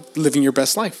And living your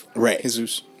best life. Right.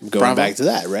 Jesus. going Bravo. back to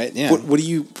that, right? Yeah. What do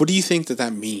you think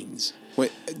that means?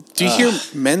 What, do you hear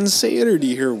men say it, or do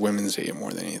you hear women say it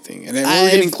more than anything? And then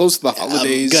we're getting close to the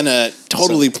holidays. I'm gonna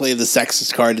totally play the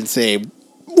sexist card and say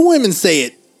women say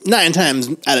it 9 times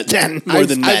out of 10 more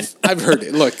than men. I've heard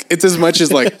it. Look, it's as much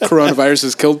as like coronavirus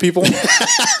has killed people.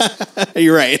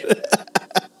 You're right.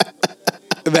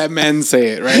 That men say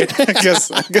it, right? I guess.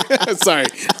 Sorry,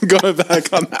 I'm going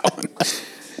back on that one.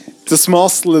 It's a small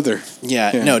slither.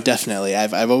 Yeah, no, definitely.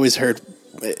 I've always heard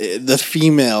the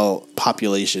female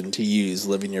population to use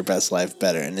 "living your best life"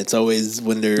 better, and it's always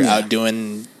when they're out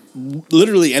doing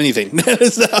literally anything.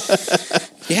 So,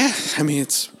 Yeah, I mean,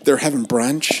 they're having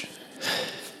brunch.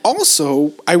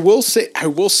 Also, I will say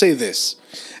this,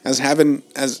 as having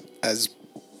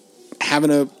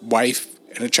a wife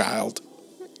and a child,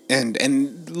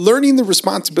 and learning the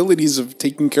responsibilities of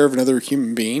taking care of another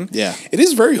human being. Yeah. It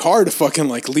is very hard to fucking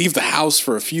leave the house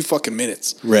for a few fucking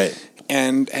minutes. right.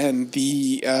 And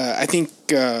the I think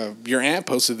your aunt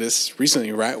posted this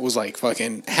recently, right? Was like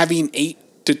fucking having 8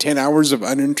 to 10 hours of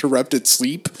uninterrupted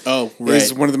sleep. Oh, right.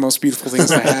 Is one of the most beautiful things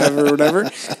to have or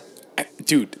whatever.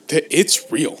 Dude,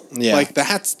 it's real. Yeah. Like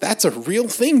that's a real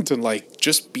thing to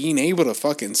just being able to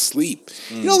fucking sleep.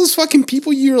 You know those fucking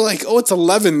people you're like, oh, it's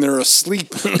 11, they're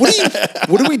asleep.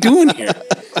 What are we doing here?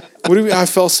 I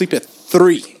fell asleep at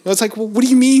 3. I was like, well, what do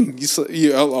you mean?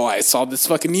 I saw this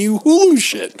fucking new Hulu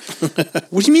shit.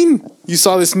 What do you mean you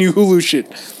saw this new Hulu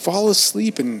shit? Fall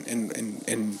asleep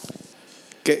and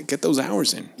get those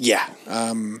hours in. Yeah.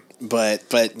 But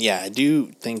yeah, I do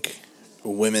think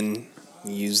women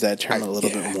use that term a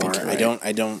little bit more. Right.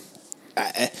 I don't.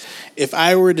 If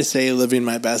I were to say living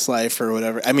my best life or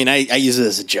whatever, I mean, I use it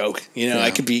as a joke. I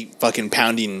could be fucking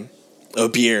pounding a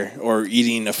beer or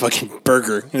eating a fucking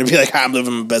burger and it'd be like, I'm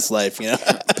living my best life.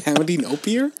 Pounding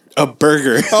opium? A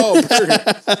burger. Oh, burger.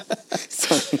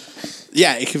 Sorry.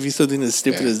 Yeah, it could be something as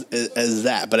stupid as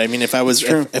that. But I mean, if I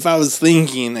was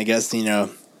thinking, I guess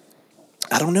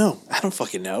I don't know. I don't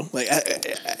fucking know.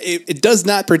 It does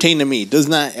not pertain to me. Does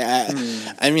not.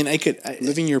 I mean,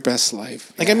 Living your best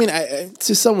life. I mean,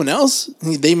 to someone else,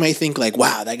 they might think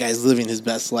wow, that guy's living his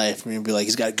best life. I mean, be like,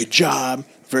 he's got a good job,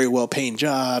 very well paying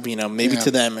job. Maybe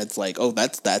to them it's like, oh,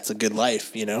 that's a good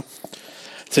life.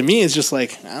 To me, it's just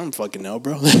like, I don't fucking know,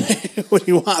 bro. What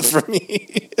do you want from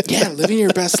me? Yeah, living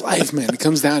your best life, man. It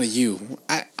comes down to you.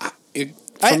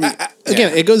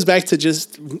 Again, it goes back to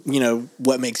just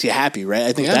what makes you happy, right?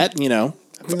 I think that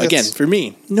again for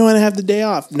me, knowing I have the day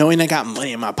off, knowing I got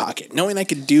money in my pocket, knowing I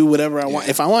could do whatever I want.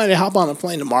 If I wanted to hop on a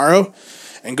plane tomorrow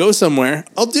and go somewhere,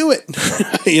 I'll do it.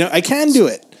 I can do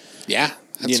it. Yeah,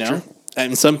 that's true.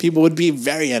 And some people would be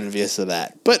very envious of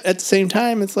that, but at the same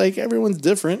time, it's like everyone's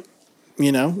different.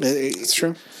 It's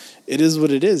true. It is what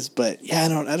it is. But yeah,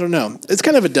 I don't know. It's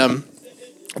kind of a dumb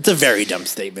It's a very dumb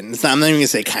statement. I'm not even gonna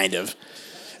say kind of.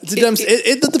 It's a dumb.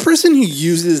 The person who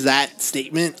uses that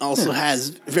statement also has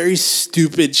very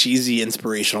stupid, cheesy,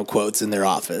 inspirational quotes in their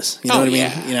office. You know what I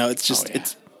mean? You know, it's just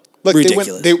it's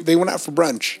ridiculous. They went out for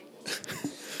brunch.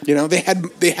 You know, they had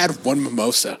one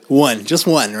mimosa. Just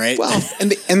one, right? Well,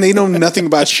 and they know nothing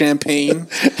about champagne,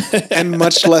 and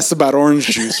much less about orange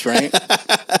juice, right?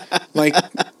 Like,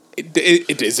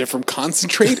 is it from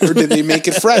concentrate or did they make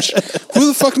it fresh? Who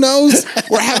the fuck knows?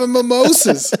 We're having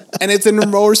mimosas, and it's in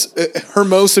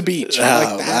Hermosa Beach.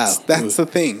 Oh, That's the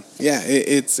thing. Yeah,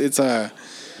 it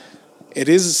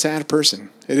is a sad person.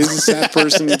 It is a sad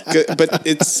person, but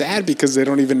it's sad because they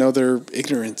don't even know their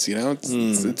ignorance. You know,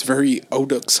 it's very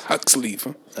Aldous Huxley.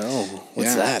 Oh,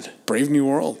 what's that? Brave New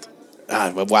World.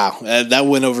 Wow, that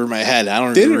went over my head. I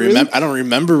don't remember. Really? I don't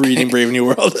remember reading Brave New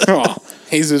World. Oh,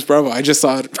 Jesus Bravo! I just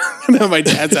saw it at my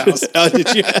dad's house. Oh,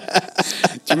 did you? Do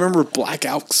you remember Black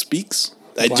Elk Speaks?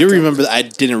 I do remember that. I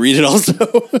didn't read it. Also,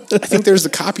 I think there's a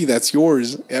copy that's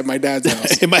yours at my dad's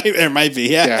house. It might be.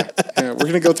 Yeah. We're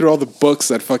gonna go through all the books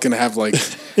that fucking have like.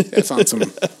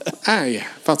 I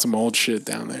found some old shit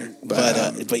down there.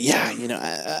 But yeah, you know,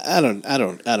 I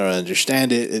don't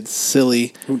understand it. It's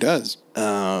silly. Who does?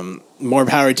 More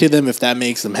power to them if that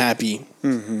makes them happy.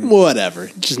 Mm-hmm. Whatever.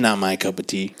 Just not my cup of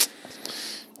tea.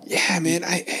 Yeah, man.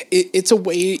 It's a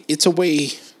way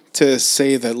to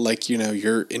say that, like, you know,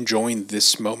 you're enjoying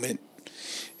this moment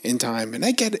in time, and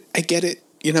I get it,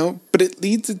 you know, but it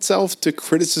leads itself to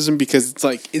criticism because it's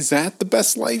like, is that the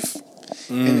best life?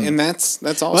 And that's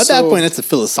also, well, at that point, it's a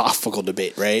philosophical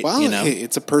debate, right? Well, you know,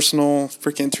 it's a personal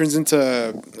freaking turns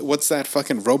into what's that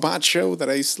fucking robot show that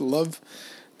I used to love,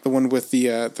 the one with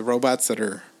the robots that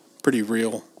are pretty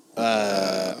real,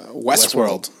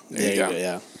 Westworld. There you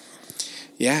go.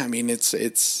 Yeah. I mean,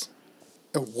 it's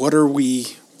what are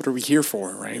we here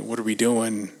for, right? What are we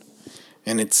doing?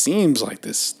 And it seems like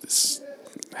this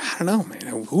I don't know,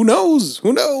 man. Who knows?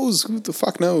 Who the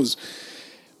fuck knows?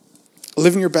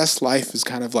 Living your best life is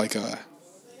kind of like a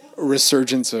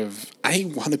resurgence of,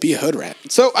 I want to be a hood rat.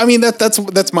 So, I mean,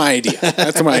 that's my idea.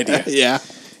 That's my idea. Yeah.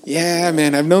 Yeah,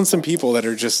 man. I've known some people that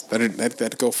are just,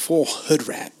 that go full hood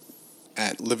rat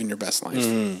at living your best life.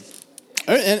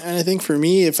 And I think for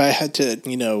me, if I had to,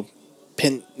 you know,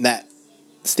 pin that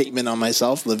statement on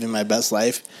myself, living my best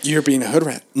life. You're being a hood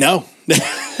rat. No.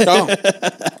 Oh.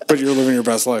 But you're living your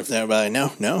best life. No,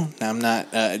 I'm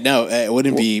not. No, it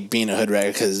wouldn't be being a hood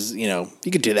rat because, you know,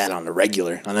 you could do that on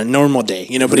a normal day,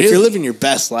 you know, but if you're living your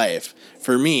best life,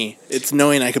 for me, it's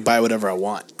knowing I could buy whatever I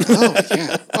want. Oh,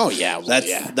 yeah. Oh, yeah. Well,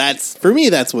 that's for me,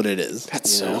 that's what it is. That's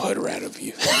so hood rat of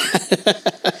you.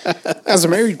 As a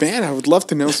married man, I would love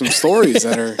to know some stories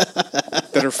that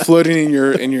are floating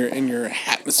in your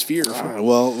atmosphere.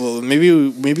 Well, maybe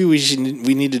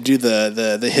we need to do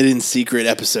the hidden secret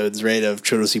episodes, right, of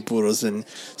Choros y Puros and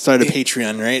start a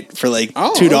Patreon, right, for like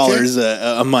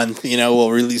 $2 a month. You know,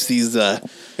 we'll release these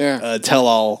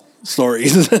tell-all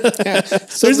stories. Yeah.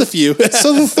 So there's a few.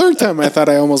 So the third time I thought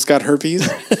I almost got herpes.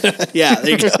 Yeah,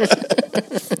 there you go.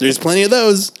 There's plenty of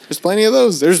those.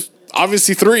 There's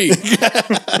obviously 3.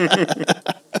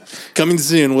 Coming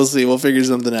soon. We'll see. We'll figure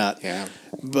something out. Yeah.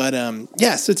 But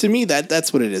so to me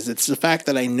that's what it is. It's the fact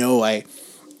that I know I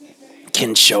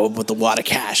can show up with a wad of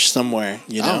cash somewhere,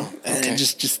 you know? Oh, okay. And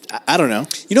just I don't know.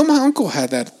 You know, my uncle had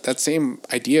that same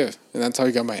idea, and that's how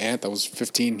he got my aunt that was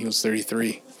 15. He was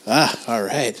 33. Ah, all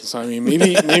right. So I mean, maybe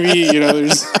you know,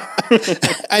 there's.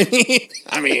 I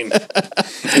mean,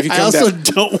 if you I also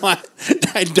don't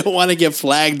want to get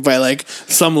flagged by like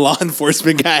some law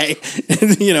enforcement guy.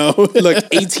 You know, look,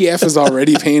 ATF is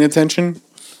already paying attention.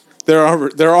 They're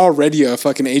already a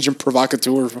fucking agent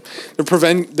provocateur.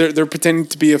 They're pretending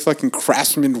to be a fucking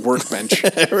Craftsman workbench,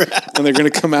 and they're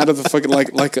gonna come out of the fucking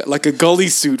like a gully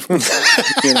suit,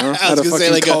 you know, out of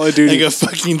fucking like Call of Duty, like a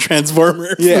fucking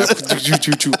transformer. Yeah,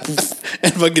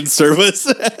 and fucking serve us.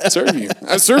 Serve you.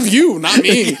 I serve you, not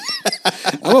me.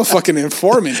 I'm a fucking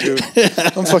informant, dude.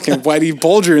 I'm fucking Whitey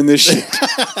Bulger in this shit.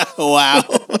 Wow.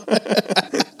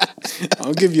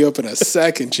 I'll give you up in a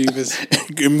second,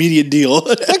 Jeebus. Immediate deal.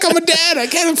 Look, I'm a dad. I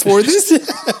can't afford this.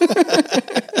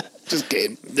 Just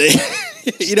kidding.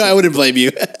 You know, I wouldn't blame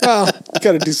you. Well, you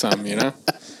got to do something, you know.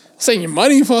 Send you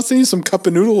money. I'll send you some cup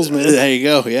of noodles, man. There you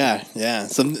go. Yeah.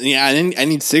 I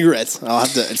need cigarettes. I'll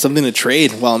have to something to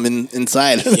trade while I'm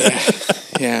inside.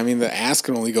 Yeah. I mean, the ass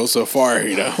can only go so far,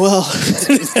 you know. Well.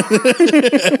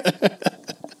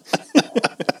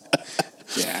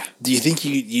 Yeah. Do you think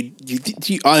you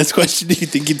honest question? Do you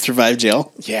think you'd survive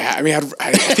jail? Yeah. I mean, I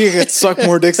think I could suck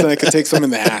more dicks than I could take some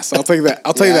in the ass. I'll tell you that.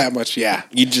 I'll tell you that much. Yeah.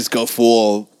 You'd just go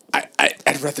full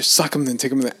I'd rather suck them than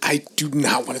take them. I do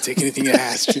not want to take anything that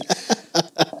has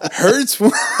hurts.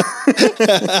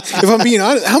 If I'm being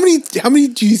honest, how many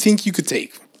do you think you could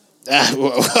take?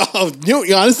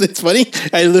 Honestly, it's funny.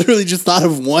 I literally just thought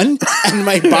of one, and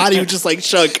my body was just like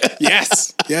shook.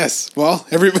 Yes. Well,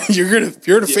 everybody, you're gonna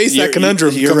face that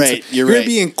conundrum. You're right. You're gonna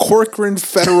be in Corcoran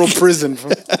Federal Prison,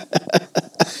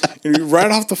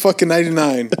 right off the fucking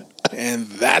 99, and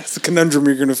that's the conundrum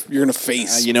you're gonna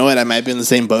face. You know what? I might be in the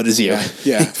same boat as you.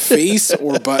 Yeah. Face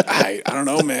or butt. I don't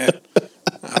know, man.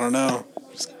 I don't know.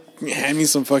 Just hand me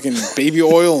some fucking baby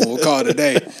oil, and we'll call it a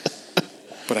day.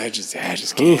 But I just can't.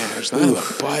 It's not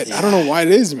the butt. Yeah. I don't know why it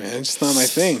is, man. It's just not my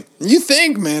thing. You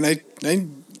think, man, I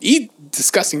eat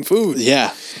disgusting food.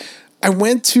 Yeah. I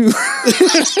went to...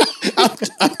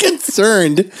 I'm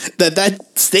concerned that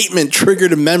statement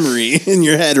triggered a memory in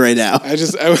your head right now.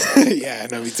 Yeah,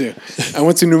 no, me too. I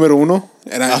went to Numero Uno,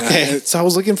 and so I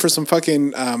was looking for some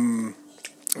fucking... what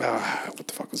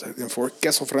the fuck was I looking for?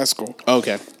 Queso fresco.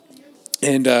 Okay.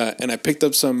 And I picked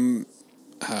up some...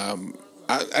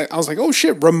 I was like, oh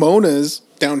shit, Ramona's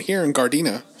down here in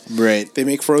Gardena. Right. They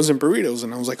make frozen burritos,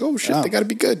 and I was like, oh shit, they gotta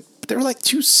be good. But they were like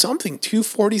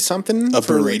 $240 something. A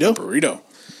burrito? Like a burrito.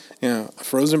 Yeah, a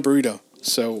frozen burrito.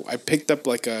 So I picked up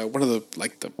like one of the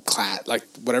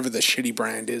whatever the shitty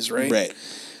brand is, right? Right.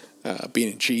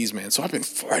 Bean and cheese, man. So I've been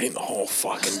farting the whole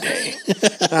fucking day.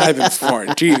 I've been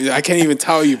farting. Gee, I can't even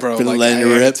tell you, bro. Been letting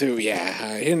it rip too.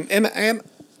 Yeah, and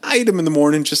I ate them in the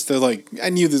morning just to I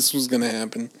knew this was gonna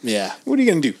happen. Yeah. What are you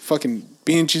gonna do? Fucking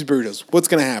bean and cheese burritos. What's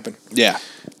gonna happen? Yeah.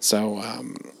 So,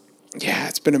 yeah,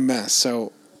 it's been a mess.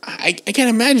 So I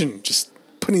can't imagine just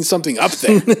putting something up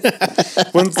there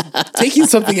when taking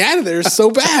something out of there is so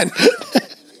bad.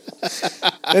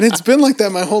 And it's been like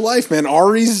that my whole life, man.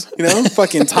 Ari's,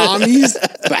 fucking Tommy's,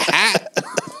 the hat.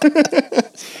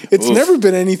 It's never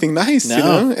been anything nice,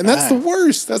 and that's the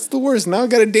worst. That's the worst. Now I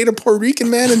got to date a Puerto Rican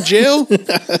man in jail.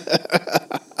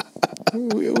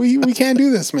 we can't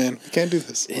do this, man. We can't do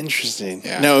this. Interesting.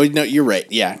 Yeah. No, you're right.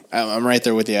 Yeah, I'm right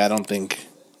there with you. I don't think.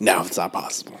 No, it's not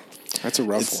possible. That's a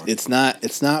rough one. It's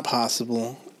not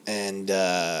possible. And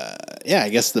I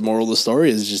guess the moral of the story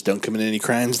is just don't commit any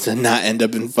crimes to not end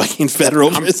up in fucking federal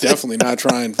prison. I'm definitely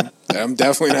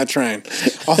not trying.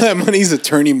 All that money's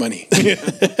attorney money.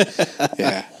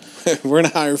 Yeah. We're going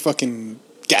to hire fucking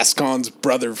Gascon's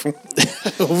brother.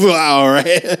 Wow,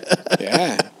 right?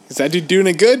 Yeah. Is that dude doing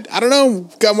it good? I don't know.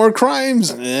 Got more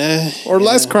crimes. Or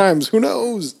less crimes. Who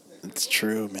knows? It's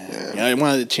true, man. Yeah. I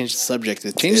wanted to change the subject.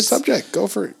 Change the subject. Go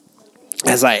for it.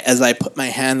 As I put my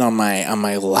hand on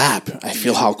my lap, I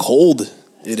feel how cold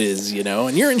it is,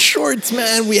 and you're in shorts,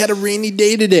 man. We had a rainy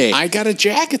day today. I got a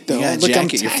jacket though. You got a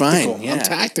jacket. You're fine. Yeah. I'm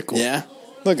tactical. Yeah.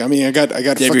 Look, I mean, I got.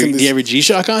 Do you have your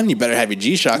G-Shock on? You better have your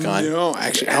G-Shock on. No,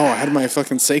 actually, I had my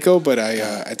fucking Seiko, but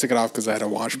I took it off because I had to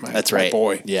wash my. That's right. My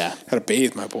boy. Yeah. Had to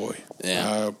bathe my boy.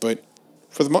 Yeah. But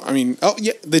for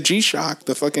the G-Shock,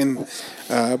 the fucking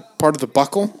part of the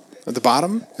buckle. At the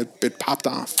bottom, it popped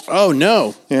off. Oh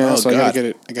no! Yeah, so God.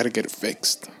 I gotta get it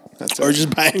fixed. That's or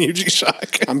just buy a new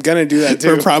G-Shock. I'm gonna do that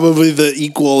too. For probably the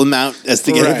equal amount as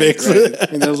to get it fixed. Right.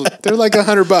 I mean, they're like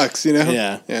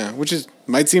 $100, Yeah, which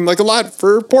might seem like a lot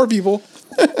for poor people.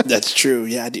 That's true.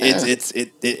 Yeah,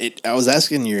 it. I was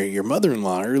asking your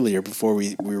mother-in-law earlier before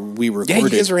we recorded. Yeah, you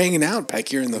guys were hanging out back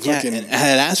here in the fucking. And I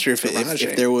had asked her if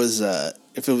there was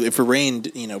if it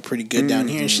rained, pretty good down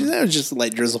here, and she said it was just a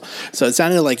light drizzle. So it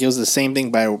sounded like it was the same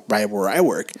thing by where I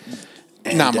work.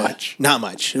 And, not much. Not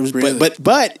much. It was, really?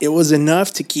 but it was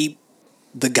enough to keep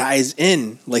the guys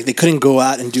in. Like they couldn't go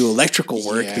out and do electrical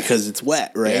work because it's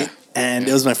wet, right? Yeah. And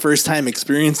it was my first time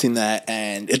experiencing that,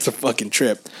 and it's a fucking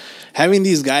trip. Having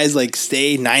these guys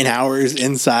stay 9 hours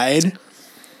inside,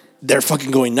 they're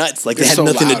fucking going nuts. Like they had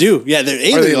nothing to do. Yeah,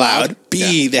 they're loud.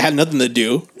 B, they had nothing to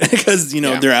do because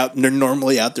they're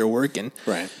normally out there working.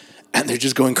 Right. And they're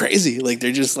just going crazy. Like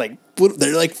they're just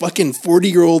they're like fucking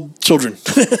 40-year-old children.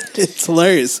 It's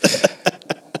hilarious.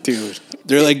 Dude.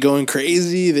 They're going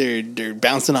crazy. They're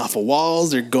bouncing off of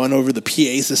walls. They're going over the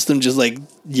PA system, just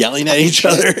yelling at each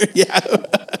other. Yeah.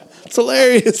 It's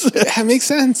hilarious. That makes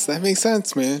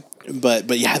sense, man. But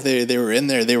yeah, they were in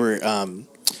there. They were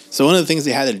so one of the things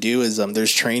they had to do is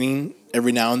there's training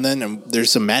every now and then, and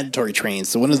there's some mandatory trainings.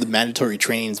 So one of the mandatory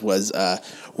trainings was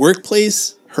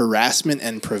workplace harassment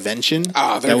and prevention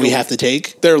that we have to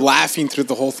take. They're laughing through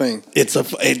the whole thing. It's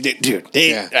dude.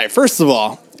 All right, first of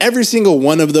all, every single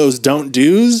one of those don't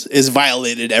do's is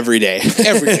violated every day.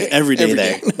 Every day. every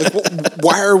day.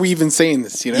 Why are we even saying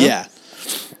this? Yeah.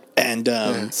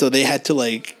 And so they had to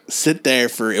like sit there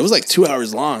for, it was like 2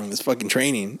 hours long, this fucking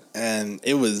training. And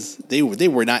it was, they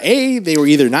were not, A, they were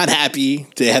either not happy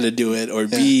they had to do it, or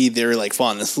B, they were like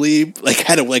falling asleep. Like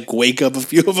had to like wake up a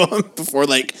few of them before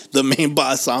like the main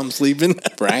boss saw them sleeping.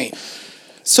 Right.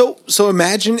 So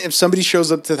imagine if somebody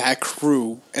shows up to that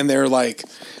crew and they're like,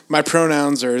 my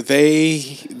pronouns are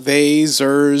they,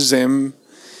 zer, zim.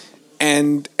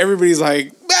 And everybody's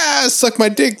like, suck my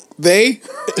dick, they.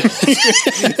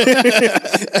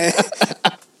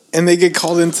 And they get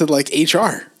called into like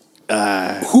HR.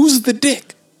 Who's the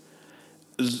dick?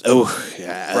 Oh,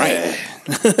 yeah. Right.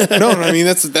 No, I mean,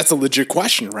 that's a legit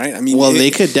question, right? I mean, well,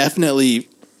 they could definitely,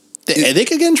 they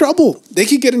could get in trouble. They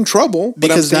could get in trouble.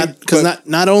 Because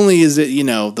not only is it, you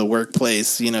know, the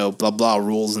workplace, you know, blah, blah,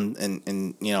 rules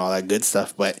and you know, all that good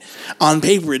stuff, but on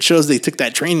paper it shows they took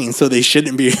that training, so they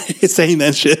shouldn't be saying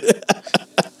that shit.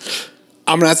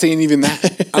 I'm not saying even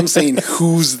that. I'm saying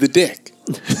who's the dick.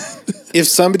 If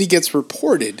somebody gets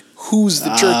reported, who's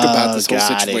the jerk about this whole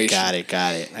situation? Got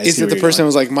it. Is it the person who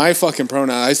was like, my fucking pronoun,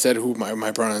 I said who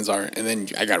my pronouns are, and then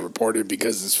I got reported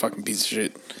because this fucking piece of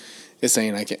shit is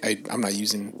saying I'm not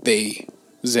using they,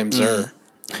 zim, zer.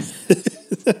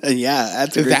 Yeah,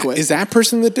 that's a great question. Is that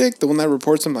person the dick? The one that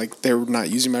reports them like they're not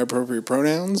using my appropriate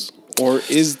pronouns? Or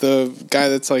is the guy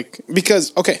that's like,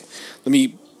 because, okay, let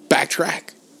me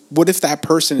backtrack. What if that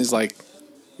person is like,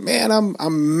 man,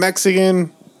 I'm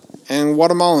Mexican and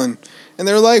Guatemalan, and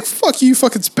they're like, fuck you,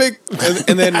 fucking spick,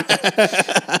 and then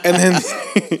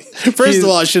first of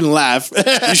all, I shouldn't laugh. You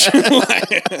shouldn't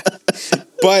laugh.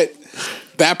 But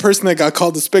that person that got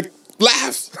called the spick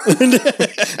laughs, and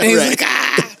he's like,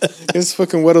 this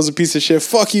fucking Weddle's a piece of shit.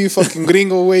 Fuck you, fucking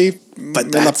gringo way, but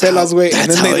that's how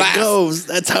it goes.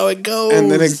 That's how it goes,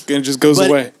 and then it just goes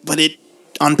away. But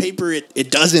on paper, it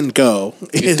doesn't go.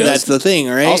 That's the thing,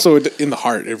 right? Also, in the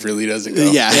heart, it really doesn't go.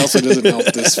 Yeah. It also doesn't help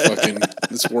this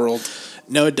world.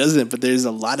 No, it doesn't. But there's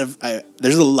a lot of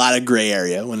gray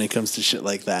area when it comes to shit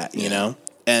like that, you know.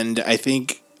 And I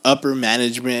think upper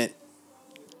management,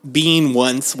 being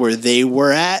once where they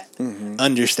were at,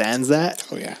 understands that.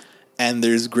 Oh yeah. And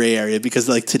there's gray area because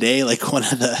like today, like one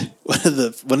of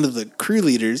the crew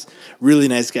leaders, really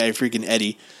nice guy, freaking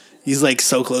Eddie. He's like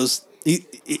so close.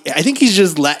 I think he's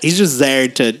just there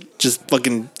to just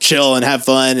fucking chill and have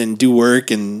fun and do work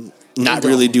and not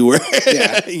really do work.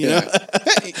 Yeah, you know,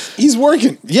 he's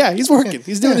working. Yeah, he's working.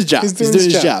 He's doing his job. He's doing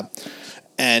his job.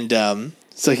 And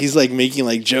so he's like making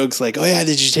like jokes like, "Oh yeah,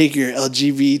 did you take your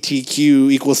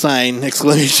LGBTQ !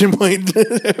 Exclamation point,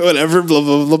 whatever, blah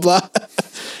blah blah blah."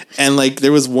 And like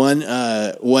there was one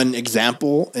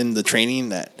example in the training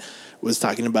that was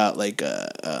talking about like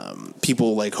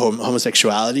people like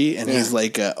homosexuality, and he's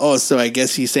like, oh, so I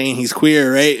guess he's saying he's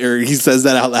queer, right? Or he says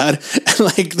that out loud, and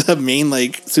like the main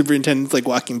like superintendent's like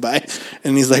walking by,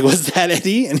 and he's like, "What's that,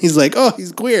 Eddie?" And he's like, "Oh,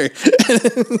 he's queer."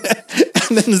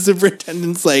 And then the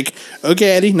superintendent's like,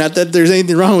 "Okay, Eddie, not that there's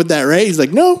anything wrong with that, right?" He's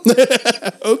like, "No."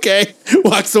 Okay,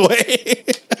 walks away.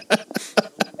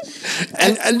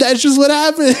 And that's just what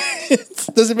happens.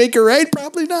 Does it make it right?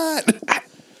 Probably not.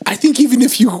 I think even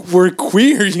if you were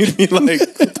queer, you'd be like,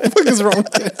 what the fuck is wrong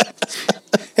with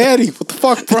that? Hey, Eddie, what the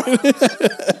fuck, bro?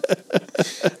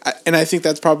 And I think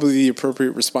that's probably the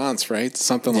appropriate response, right?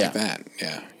 Something like that.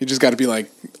 Yeah. You just got to be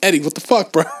like, Eddie, what the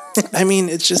fuck, bro? I mean,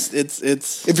 it's just,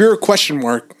 it's. If you're a question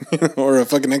mark or a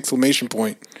fucking exclamation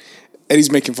point,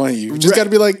 Eddie's making fun of you. You just got to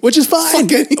be like, which is fine.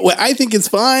 Well, I think it's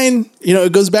fine. You know,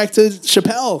 it goes back to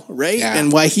Chappelle, right? Yeah.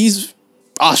 And why he's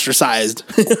ostracized.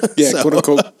 Yeah, quote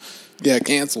unquote. Yeah,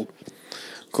 canceled.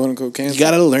 Quote unquote canceled. You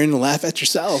gotta learn to laugh at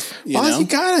yourself. You know? You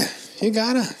gotta. You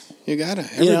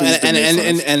know,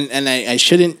 and I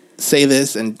shouldn't say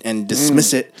this and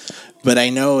dismiss it, but I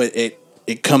know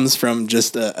it comes from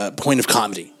just a point of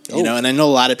comedy. You know, and I know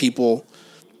a lot of people,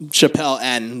 Chappelle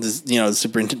and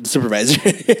the supervisor.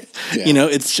 You know,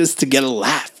 it's just to get a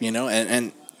laugh. You know,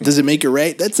 and does it make it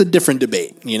right? That's a different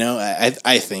debate. You know,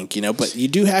 I think, you know, but you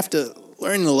do have to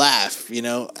learn to laugh, you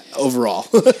know, overall.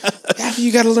 Yeah,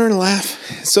 you got to learn to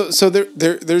laugh. So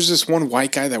there's this one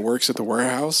white guy that works at the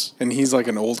warehouse, and he's like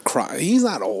an old he's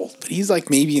not old, but he's like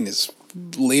maybe in his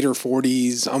later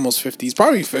 40s, almost 50s,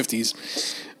 probably 50s.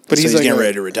 But so he's like getting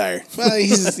ready to retire. Well,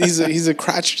 he's a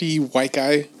crotchety white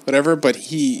guy, whatever. But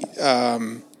he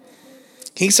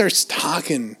starts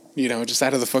talking, you know, just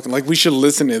out of the fucking, like, we should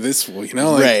listen to this fool, you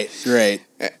know, like, right.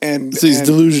 And so he's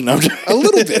delusional. a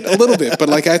little bit. But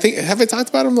like, I think, have I talked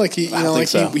about him? Like he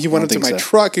went up to my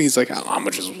truck and he's like, how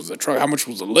much was the truck? How much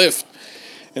was the lift?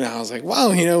 And I was like,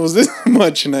 wow, you know, it was this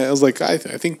much? And I was like, I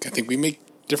think we make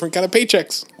different kind of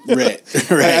paychecks. Right.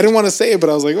 I didn't want to say it, but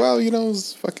I was like, well, you know, it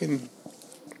was fucking.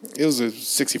 It was a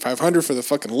 6,500 for the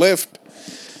fucking lift.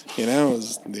 You know,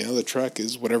 the other truck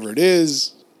is whatever it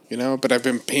is. You know, but I've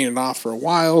been paying it off for a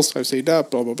while, so I've saved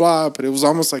up, blah, blah, blah. But it was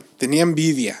almost like the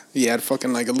envidia. He had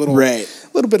fucking like a little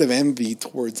bit of envy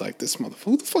towards like this motherfucker.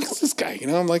 Who the fuck is this guy? You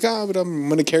know, I'm like, but I'm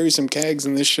going to carry some kegs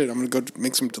and this shit. I'm going to go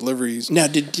make some deliveries. Now,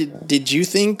 did you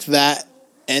think that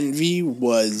envy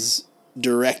was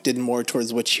directed more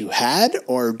towards what you had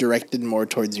or directed more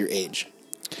towards your age?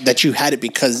 That you had it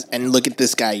because, and look at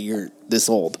this guy, you're this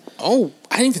old. Oh,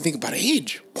 I didn't even think about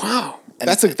age. Wow.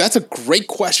 That's a great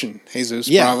question, Jesus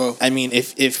Bravo. I mean,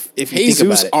 if you Jesus think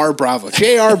about it. R. Bravo.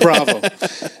 J.R. Bravo.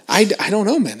 I don't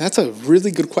know, man. That's a really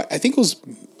good question. I think it was,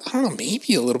 I don't know,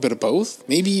 maybe a little bit of both.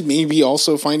 Maybe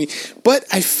also finding, but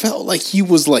I felt like he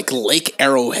was like Lake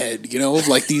Arrowhead, you know,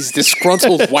 like these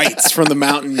disgruntled whites from the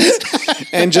mountains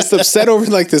and just upset over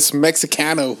like this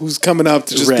Mexicano who's coming up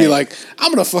to just be like,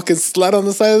 I'm going to fucking sled on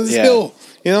the side of this hill.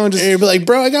 You know, and just be like,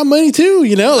 bro, I got money too,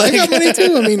 you know? Like, I got money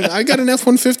too. I mean, I got an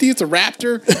F-150. It's a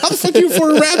Raptor. How the fuck do you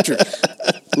afford a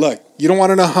Raptor? Look, you don't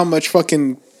want to know how much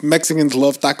fucking Mexicans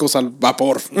love tacos al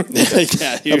vapor.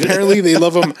 Apparently, they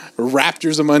love them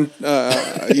Raptors among,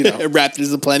 you know.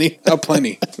 Raptors aplenty.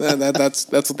 Aplenty.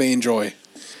 That's what they enjoy.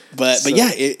 But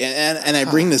yeah, and I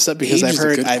bring this up because I've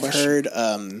heard,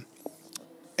 I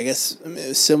guess,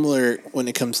 similar when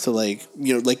it comes to like,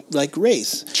 you know, like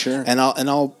race. Sure.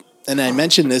 And I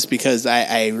mentioned this because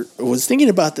I was thinking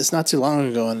about this not too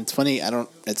long ago, and it's funny.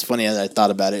 It's funny that I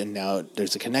thought about it, and now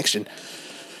there's a connection.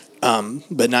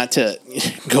 But not to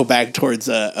go back towards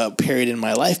a period in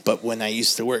my life, but when I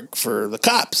used to work for the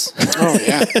cops. Oh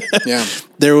yeah, yeah.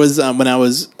 There was when I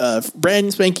was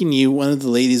brand spanking new. One of the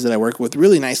ladies that I work with,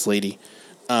 really nice lady.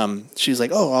 She was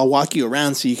like, "Oh, I'll walk you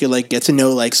around so you could like get to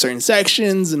know like certain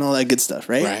sections and all that good stuff,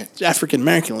 right?" Right. African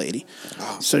American lady.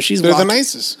 Oh, so they're the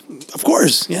nicest, of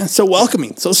course. Yeah, so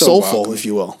welcoming, so soulful, welcoming. if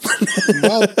you will.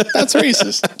 Well, that's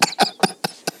racist.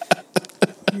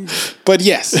 But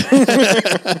yes.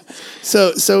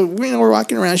 So you know, we're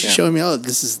walking around. She's showing me, oh,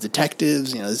 this is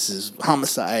detectives. You know, this is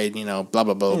homicide. You know, blah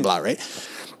blah blah blah. Right.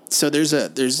 So there's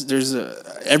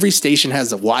every station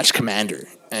has a watch commander,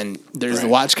 and there's the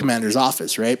watch commander's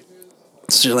office, right?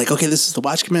 So you're like, okay, this is the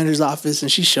watch commander's office, and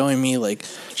she's showing me like,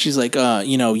 she's like,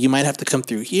 you know, you might have to come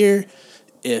through here.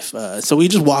 If so, we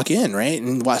just walk in, right,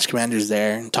 and watch commander's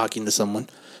there and talking to someone,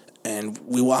 and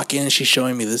we walk in, and she's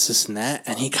showing me this, and that,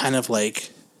 and he kind of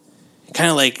like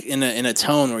in a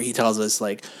tone where he tells us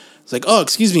like, it's like, oh,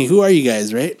 excuse me, who are you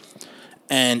guys, right?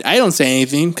 And I don't say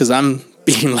anything because I'm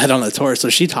being led on a tour. So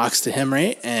she talks to him,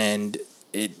 right? And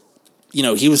it, you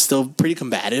know, he was still pretty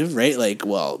combative, right? Like,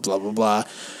 well, blah, blah, blah.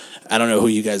 I don't know who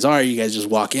you guys are. You guys just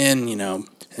walk in, you know.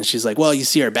 And she's like, well, you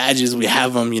see our badges. We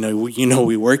have them, you know,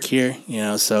 we work here, you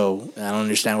know. So I don't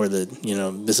understand where the, you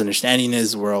know, misunderstanding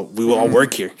is. We all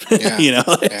work here, you know.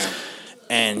 Yeah.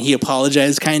 And he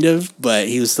apologized kind of, but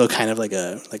he was still kind of like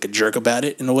a jerk about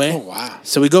it in a way. Oh, wow.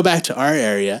 So we go back to our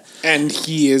area. And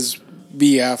he is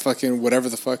the fucking whatever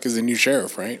the fuck is the new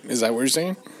sheriff, right? Is that what you're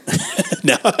saying?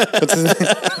 No.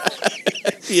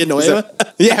 Villanueva?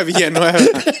 Yeah,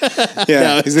 Villanueva. Yeah,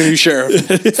 no. He's the new sheriff.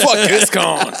 Fuck this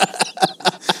gone.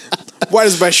 Why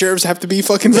does my sheriffs have to be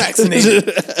fucking vaccinated?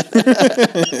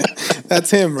 That's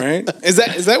him, right? Is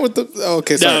that what the? Oh,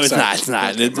 okay, sorry. No, it's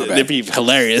not. It'd be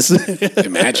hilarious.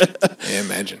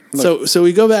 Imagine. Look. So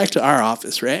we go back to our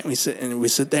office, right? We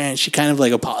sit there, and she kind of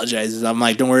like apologizes. I'm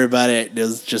like, don't worry about it. It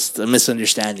was just a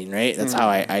misunderstanding, right? That's how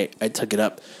I took it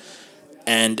up,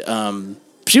 and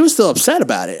she was still upset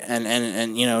about it,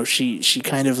 and you know, she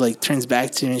kind of like turns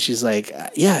back to me and she's like,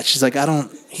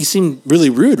 he seemed really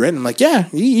rude, right? And I'm like, yeah,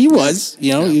 he was,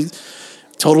 you know, he's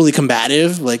totally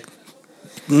combative, like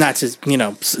not to, you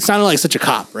know, sounded like such a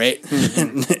cop, right?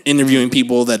 Mm-hmm. Interviewing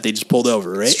people that they just pulled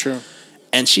over, right? It's true.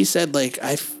 And she said like,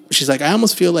 she's like, I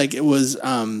almost feel like it was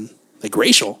like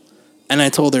racial. And I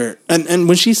told her, and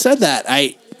when she said that,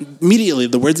 I immediately,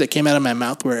 the words that came out of my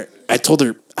mouth were, I told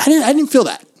her, I didn't feel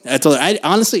that. I told her,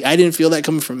 honestly, I didn't feel that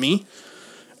coming from me,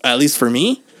 at least for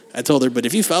me. I told her, but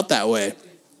if you felt that way,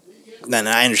 then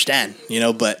I understand, you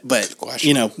know, but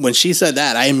you know, when she said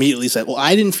that, I immediately said, well,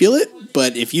 I didn't feel it,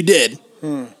 but if you did,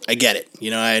 I get it. You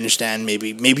know, I understand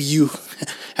maybe you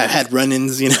have had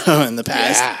run-ins, you know, in the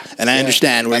past, and I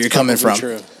understand where you're coming from.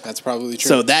 True. That's probably true.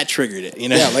 So that triggered it, you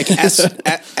know? Yeah, like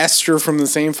Esther from the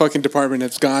same fucking department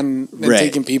has gone and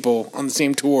taken people on the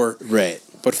same tour. Right.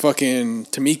 But fucking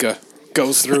Tamika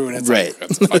goes through and it's like,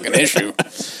 that's a fucking issue.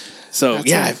 So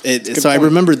I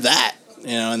remember that, you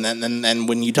know, and then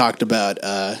when you talked about,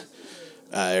 I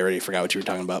already forgot what you were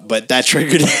talking about, but that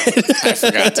triggered it. I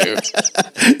forgot too.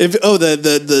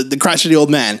 The crotchety old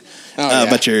man. yeah.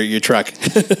 But your truck.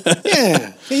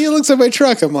 Yeah. He looks at my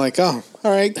truck. I'm like, oh,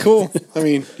 all right, cool. I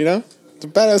mean, it's a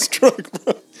badass truck,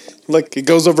 bro. Like, it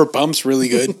goes over bumps really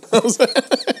good.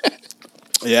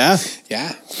 Yeah.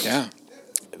 Yeah. Yeah.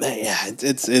 Yeah,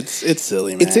 it's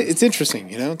silly, man. It's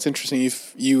interesting, It's interesting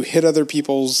if you hit other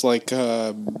people's like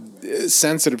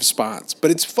sensitive spots, but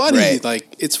it's funny. Right.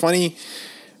 Like it's funny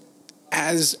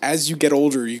as you get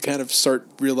older, you kind of start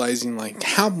realizing like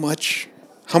how much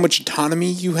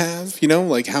autonomy you have.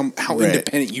 Like how Right.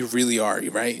 independent you really are.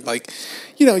 Right. Like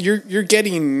you're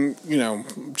getting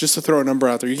just to throw a number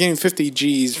out there, you're getting 50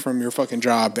 G's from your fucking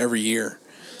job every year.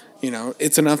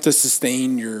 It's enough to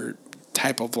sustain your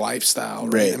type of lifestyle,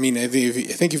 right? I mean, I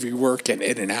think if you work at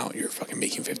In-N-Out, you're fucking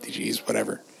making 50 G's,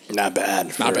 whatever. Not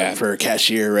bad. Not bad for a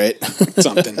cashier, right?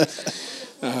 Something.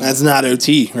 That's not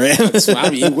OT, right? I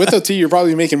mean, with OT, you're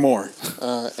probably making more,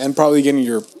 and probably getting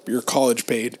your college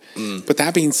paid. But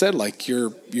that being said, like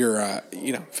you're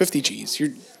 50 G's.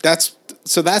 That's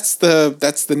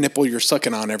the nipple you're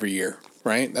sucking on every year,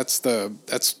 right?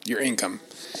 That's your income.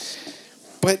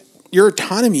 But your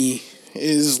autonomy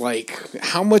is like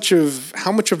how much of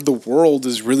the world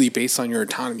is really based on your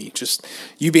autonomy? Just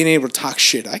you being able to talk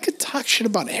shit. I could talk shit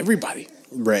about everybody.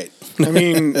 Right. I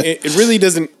mean, it really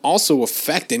doesn't also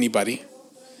affect anybody.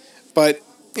 But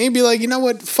you'd be like, you know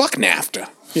what? Fuck NAFTA.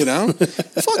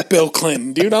 Fuck Bill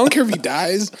Clinton, dude. I don't care if he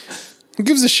dies. Who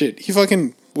gives a shit? He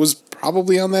fucking was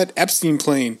probably on that Epstein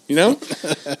plane,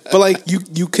 But like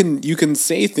you can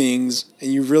say things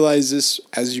and you realize this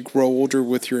as you grow older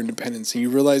with your independence, and you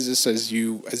realize this as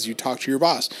you talk to your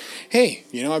boss. Hey,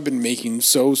 I've been making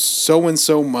so and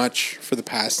so much for the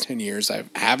past 10 years. I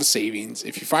have a savings.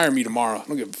 If you fire me tomorrow, I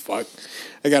don't give a fuck.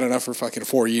 I got enough for fucking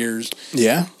 4 years.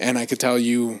 Yeah. And I could tell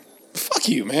you, fuck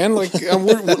you, man. Like,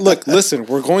 look, listen,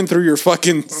 we're going through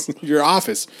your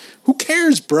office. Who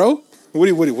cares, bro? What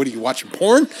are you watching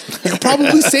porn? You can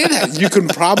probably say that. You can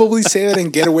probably say that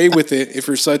and get away with it if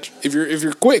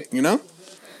you're quick,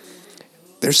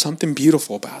 There's something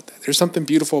beautiful about that. There's something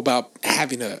beautiful about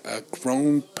having a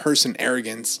grown person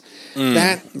arrogance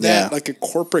that like a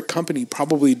corporate company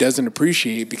probably doesn't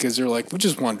appreciate, because they're like, we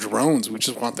just want drones. We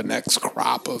just want the next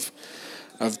crop of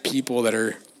people that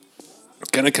are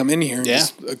gonna come in here and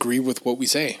just agree with what we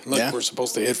say. Look, we're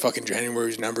supposed to hit fucking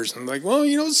January's numbers. And I'm like,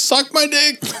 well, suck my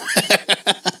dick.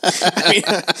 I mean,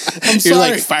 I'm You're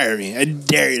sorry. like, fire me. I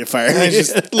dare you to fire me.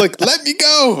 Just look, let me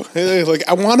go. Like,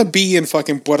 I want to be in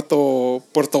fucking Puerto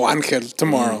Angel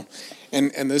tomorrow,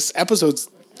 and this episode's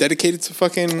dedicated to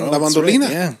fucking La Bandolina.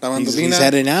 Right. Yeah, La Bandolina. He's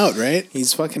heading out, right?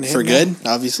 He's fucking For heading good,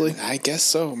 out. obviously. I guess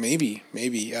so. Maybe.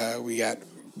 We got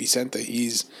Vicente.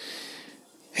 He's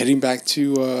heading back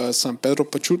to San Pedro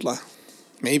Pachutla.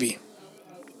 Maybe.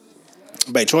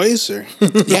 By choice, or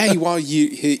Yeah,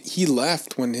 he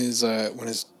left when his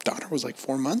daughter was like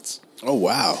 4 months. oh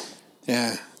wow,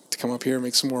 Yeah, to come up here and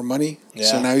make some more money. Yeah.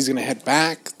 So now he's gonna head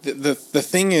back. The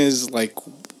thing is, like,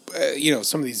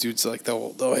 some of these dudes, like,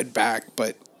 they'll head back,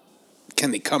 but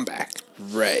can they come back?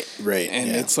 right, And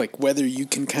it's like whether you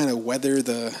can kind of weather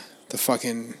the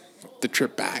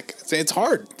trip back. It's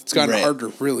hard. It's gotten Right.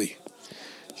 harder, really.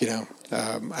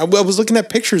 I was looking at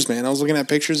pictures, man. I was looking at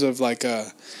pictures of like,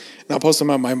 and I'll post them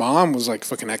up. My mom was like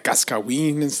fucking at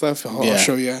Cascawin and stuff. I'll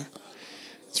show you.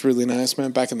 It's really nice,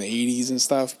 man. Back in the 80s and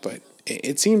stuff, but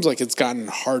it seems like it's gotten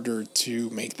harder to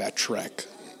make that trek.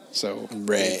 So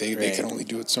they can only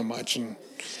do it so much, and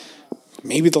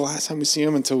maybe the last time we see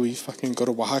them until we fucking go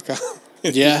to Oaxaca.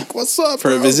 Yeah. Like, what's up, for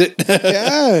bro? a visit.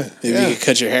 Yeah. Maybe you could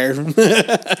cut your hair.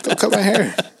 Go cut my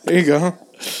hair. There you go.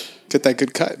 Get that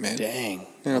good cut, man. Dang.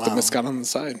 With the mascot on the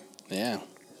side. Yeah,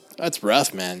 that's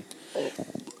rough, man.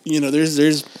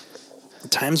 There's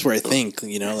times where I think,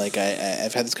 like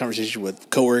I've had this conversation with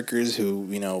coworkers who,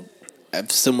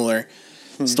 have similar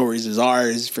stories as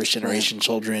ours, first generation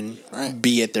children,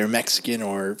 be it they're Mexican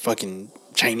or fucking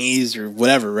Chinese or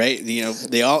whatever, right?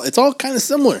 It's all kind of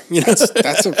similar.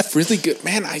 That's a really good,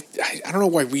 man. I don't know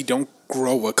why we don't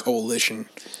grow a coalition.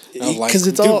 Because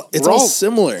it's all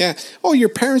similar. Yeah. Oh, your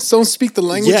parents don't speak the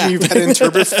language and you've had to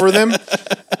interpret for them.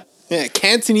 Yeah,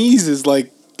 Cantonese is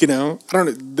like, I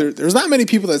don't know. There's not many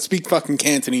people that speak fucking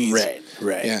Cantonese.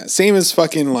 Right. Yeah, same as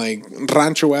fucking like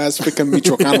rancho ass fucking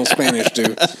Michoacano Spanish,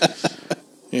 dude.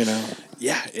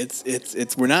 Yeah,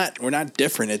 it's we're not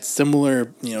different. It's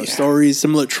similar, stories,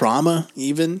 similar trauma,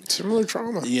 even similar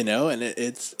trauma. And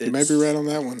it's you might be right on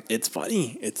that one. It's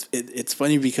funny. It's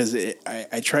funny because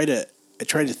I try to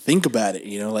think about it.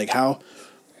 Like how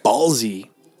ballsy,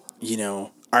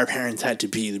 our parents had to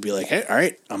be like, hey, all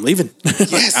right, I'm leaving.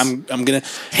 Yes. I'm gonna.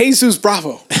 Jesus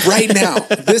Bravo, right now,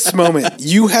 this moment,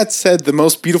 you had said the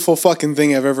most beautiful fucking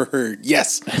thing I've ever heard.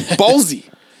 Yes, ballsy.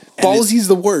 Ballsy's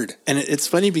the word. And it's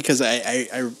funny because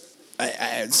I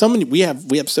so many we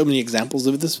have so many examples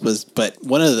of this, but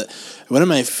one of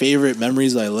my favorite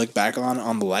memories I look back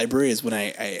on the library is when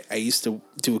I used to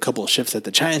do a couple of shifts at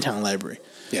the Chinatown Library.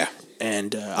 Yeah.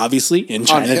 And obviously in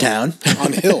Chinatown.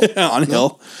 On Hill. On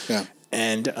Hill. Yeah.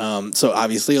 And so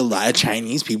obviously a lot of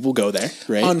Chinese people go there,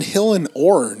 right? On Hill and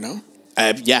Orr, no?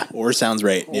 Yeah, Orr sounds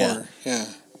right. Yeah.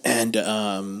 And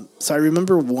so I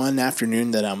remember one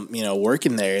afternoon that I'm,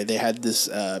 working there. They had this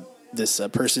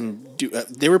person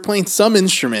they were playing some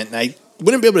instrument, and I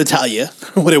wouldn't be able to tell you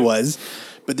what it was,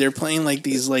 but they're playing like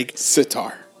these like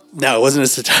sitar. No, it wasn't a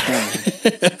sitar.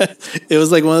 It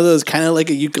was like one of those kind of like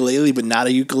a ukulele, but not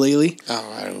a ukulele.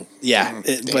 Oh, I don't. Yeah,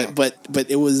 but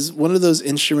it was one of those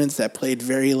instruments that played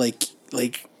very like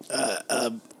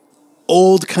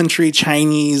old country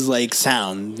Chinese like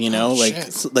sound,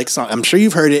 like song. I'm sure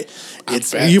you've heard it.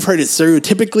 You've heard it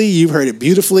stereotypically. You've heard it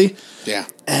beautifully. Yeah.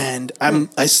 And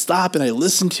I stop and I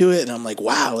listen to it and I'm like,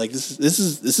 wow, like this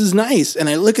is nice. And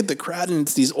I look at the crowd and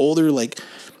it's these older, like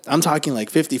I'm talking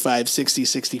like 55, 60,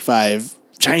 65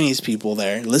 Chinese people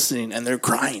there listening and they're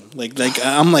crying. Like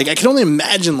I'm like, I can only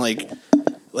imagine like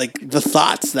the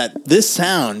thoughts that this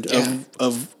sound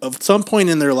of some point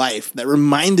in their life that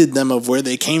reminded them of where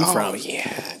they came from.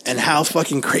 Yeah. And how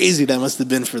fucking crazy that must have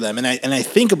been for them. And I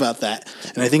think about that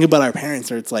and I think about our parents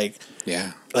where it's like,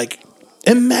 yeah, like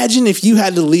imagine if you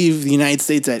had to leave the United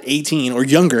States at 18 or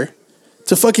younger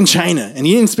to fucking China and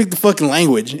you didn't speak the fucking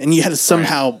language and you had to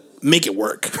somehow make it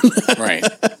work. Right.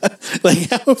 Like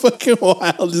how fucking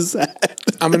wild is that?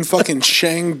 I'm in fucking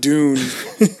Shangdun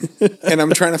and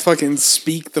I'm trying to fucking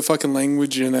speak the fucking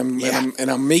language and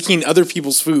I'm making other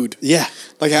people's food. Yeah.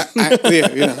 Like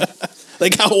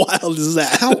Like how wild is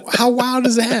that? How wild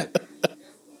is that?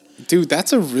 Dude,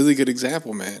 that's a really good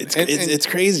example, man. It's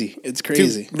crazy. It's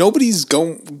crazy. Dude, nobody's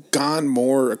gone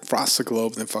more across the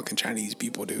globe than fucking Chinese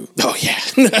people do. Oh, yeah.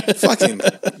 Fucking,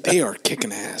 they are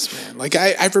kicking ass, man. Like,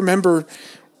 I remember,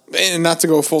 and not to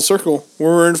go full circle, when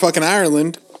we were in fucking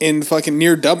Ireland, in fucking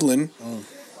near Dublin,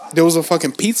 there was a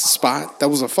fucking pizza spot that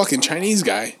was a fucking Chinese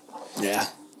guy. Yeah.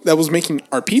 That was making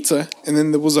our pizza, and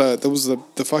then there was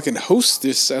the fucking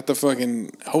hostess at the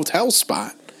fucking hotel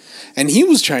spot. And he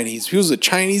was Chinese. He was a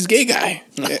Chinese gay guy.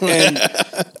 And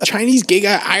Chinese gay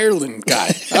guy, Ireland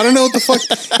guy. I don't know what the fuck.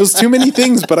 It was too many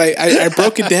things, but I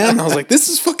broke it down. I was like, this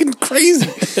is fucking crazy.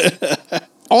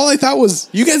 All I thought was,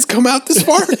 you guys come out this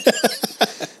far?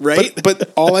 Right?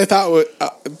 But all I thought was,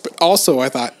 I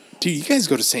thought, dude, you guys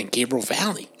go to St. Gabriel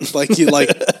Valley. Right.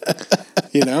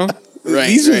 Right,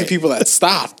 These are the people that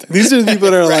stopped. These are the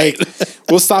people that are like,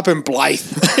 we'll stop in Blythe.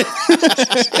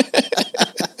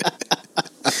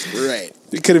 Right.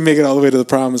 We couldn't make it all the way to the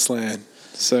promised land.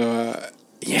 So,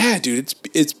 yeah, dude,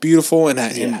 it's beautiful. And I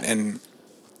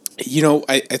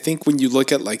think when you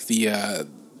look at like the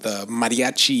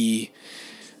mariachi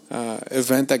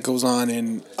event that goes on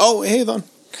in, the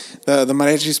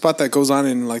mariachi spot that goes on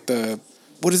in like the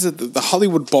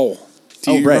Hollywood Bowl.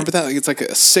 Do you remember that? Like, it's like a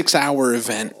 6-hour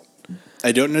event.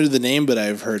 I don't know the name, but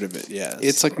I've heard of it. Yeah,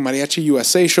 it's like Mariachi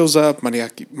USA shows up.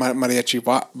 Mariachi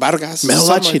Vargas.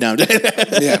 Metalachi now.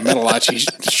 Yeah,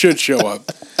 Metalachi should show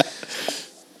up.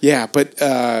 Yeah, but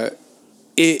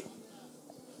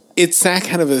it's that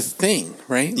kind of a thing,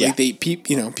 right? Yeah.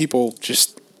 Like people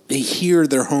just they hear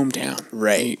their hometown,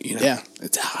 right? Yeah,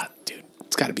 it's hot, dude.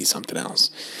 It's got to be something else.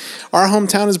 Our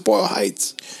hometown is Boyle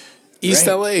Heights, East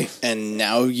LA, and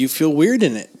now you feel weird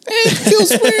in it. It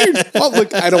feels weird. Well,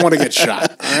 look, I don't want to get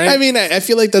shot. All right? I mean, I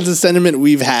feel like that's a sentiment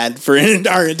we've had for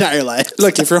our entire life.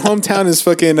 Look, if your hometown is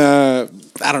fucking, I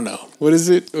don't know. What is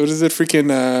it?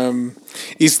 Freaking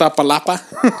Iztapalapa?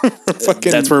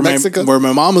 Fucking that's where Mexico? where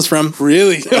my mom was from.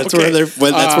 Really? That's where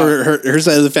that's where her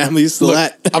side of the family is still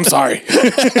at. I'm sorry.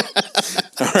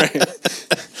 All right.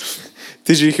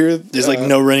 Did you hear? There's like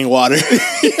no running water.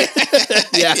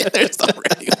 Yeah, there's no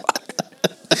running water.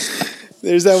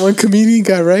 There's that one comedian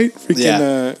guy, right?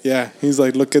 Freaking, he's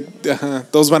like, look at,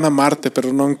 todos van a Marte,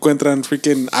 pero no encuentran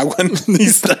freaking agua en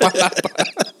Iztapalapa.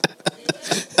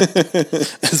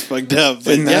 That's fucked up.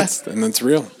 But and that's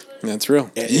real. That's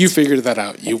real. Yeah, you figured that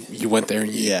out. You went there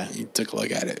and you took a look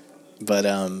at it. But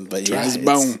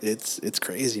it's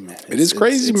crazy, man. It is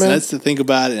crazy, man. It's nuts to think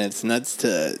about it, and it's nuts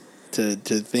to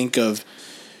think of.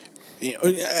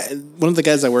 One of the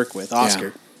guys I work with,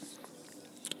 Oscar.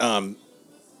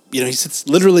 He sits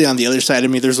literally on the other side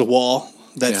of me. There's a wall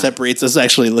that separates us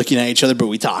actually looking at each other, but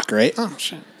we talk, right? Oh,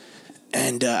 shit.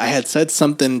 And I had said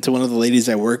something to one of the ladies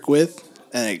I work with,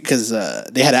 because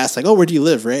they had asked, like, oh, where do you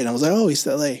live, right? And I was like, oh, East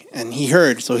LA. And he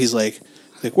heard, so he's like,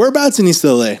 whereabouts in East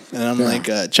LA? And I'm like,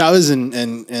 Chavez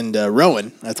and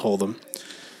Rowan, I told him.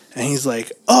 And he's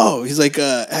like,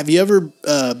 have you ever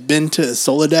been to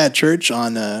Soledad Church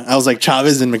on, I was like,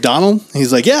 Chavez and McDonald?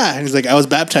 He's like, yeah. And he's like, I was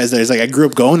baptized there. He's like, I grew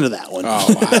up going to that one.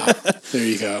 Oh, wow. There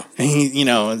you go. And he,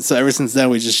 and so ever since then,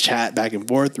 we just chat back and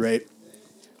forth, right?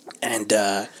 And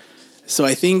so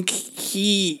I think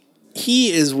he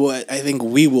is what I think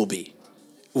we will be.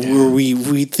 Yeah. Where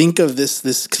we think of this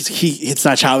because it's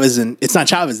not Chavez,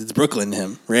 it's Brooklyn to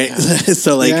him, right? Yeah.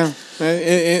 So like, yeah,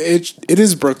 it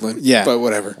is Brooklyn, yeah, but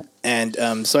whatever.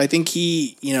 And so I think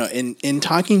he, in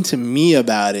talking to me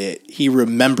about it, he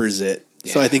remembers it.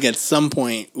 Yeah. So I think at some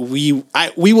point we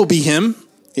will be him,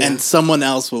 and someone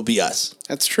else will be us.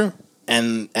 That's true.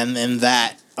 And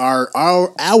that our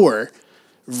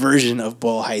version of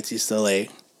Boyle Heights East LA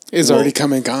is already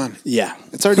come and gone. Yeah,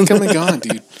 it's already come and gone,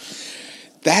 dude.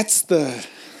 That's the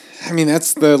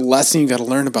lesson you got to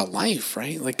learn about life,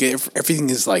 right? Like everything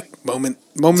is like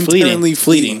momentarily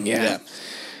fleeting. Yeah.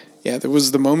 There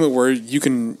was the moment where you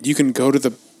can go to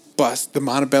the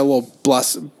Montebello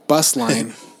bus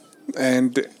line,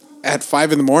 and at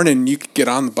 5 a.m. you could get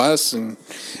on the bus and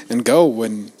go.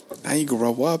 When now you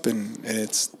grow up and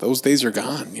it's those days are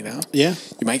gone. Yeah,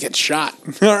 you might get shot.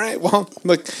 All right, well,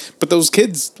 look, but those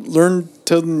kids learn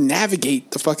to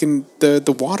navigate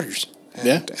the waters.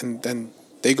 And then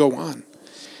they go on.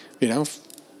 You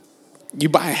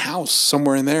buy a house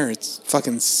somewhere in there, it's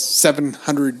fucking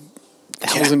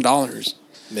 $700,000.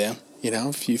 Yeah.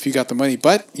 If you got the money,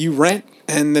 but you rent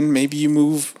and then maybe you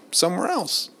move somewhere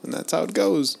else, and that's how it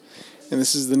goes. And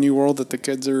this is the new world that the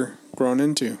kids are growing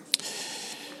into.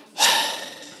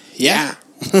 Yeah.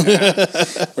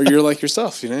 Or you're like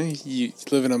yourself, you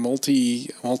live in a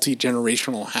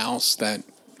multi-generational house that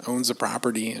owns a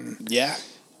property and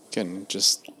can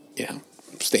just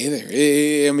stay there.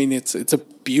 I mean, it's a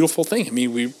beautiful thing. I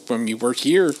mean, when we work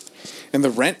here, and the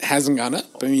rent hasn't gone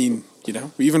up. I mean,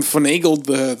 we even finagled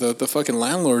the fucking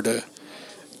landlord to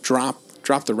drop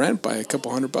the rent by a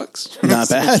couple $100. Not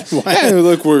bad. Yeah,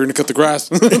 look, we're gonna cut the grass.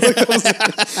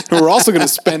 We're also gonna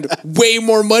spend way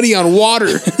more money on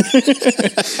water.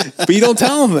 But you don't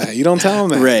tell them that.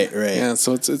 Right. Yeah.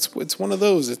 So it's one of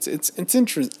those. It's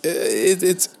interesting.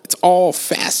 It's all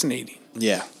fascinating.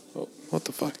 Yeah. Oh, what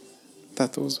the fuck?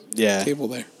 Thought there was cable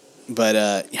there. But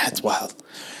it's wild.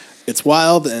 It's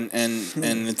wild and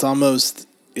it's almost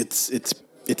it's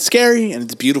scary and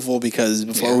it's beautiful because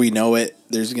before we know it,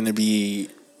 there's gonna be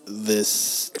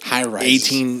this high rise.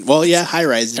 High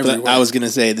rise. But I was gonna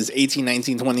say this 18,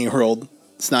 19, 20-year-old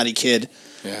snotty kid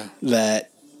that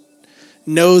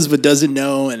knows but doesn't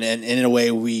know, and in a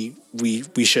way we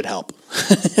should help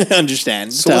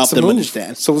understand to help them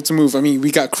understand. So what's the move? I mean,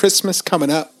 we got Christmas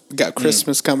coming up.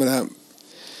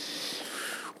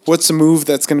 What's the move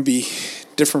that's going to be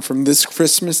different from this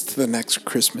Christmas to the next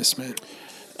Christmas, man?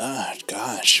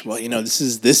 Gosh. Well,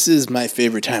 this is my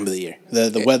favorite time of the year.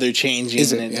 The weather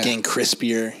changing and getting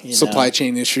crispier. Supply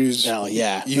chain issues. Oh,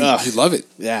 yeah. You love it.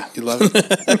 Yeah. You love it.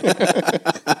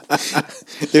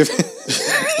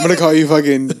 I'm going to call you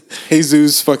fucking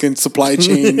Jesus fucking supply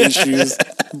chain issues.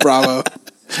 Bravo.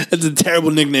 That's a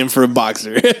terrible nickname for a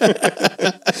boxer.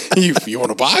 You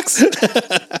want a box?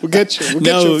 We'll get you. We'll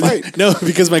get you a fight. No,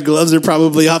 because my gloves are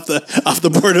probably off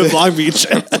the border of Long Beach.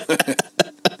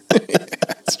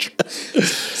 That's true.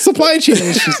 Supply chain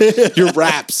issues. Your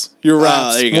wraps. More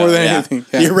than anything.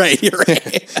 Yeah. You're right.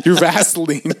 Your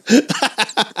Vaseline.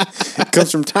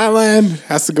 Comes from Thailand.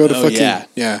 Has to go to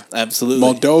absolutely.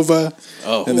 Moldova.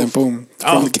 Oh, and then boom.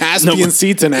 From the Caspian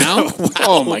Sea to now. Wow.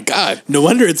 Oh my God. No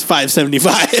wonder it's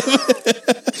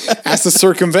 $5.75. Has to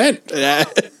circumvent. Yeah.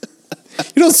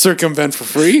 You don't circumvent for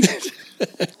free.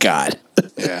 God.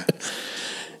 Yeah.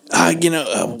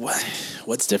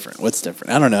 What's different?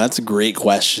 I don't know. That's a great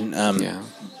question. I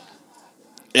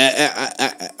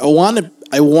want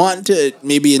to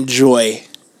maybe enjoy,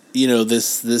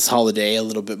 this holiday a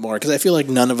little bit more because I feel like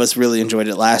none of us really enjoyed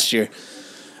it last year.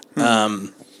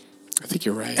 I think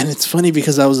you're right. And it's funny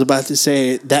because I was about to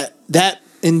say that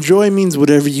enjoy means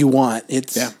whatever you want.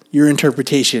 It's your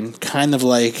interpretation, kind of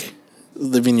like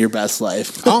living your best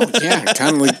life. Oh, yeah.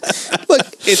 Kind of like, look,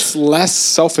 it's less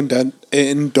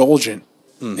self-indulgent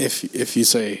if you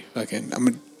say, okay, I'm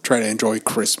going to try to enjoy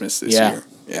Christmas this year.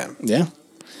 Yeah.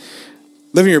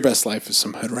 Living your best life is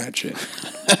some hood rat shit.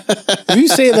 If you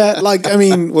say that,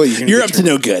 you're up to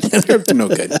no good. You're up to no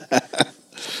good.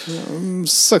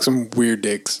 Suck some weird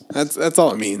dicks. That's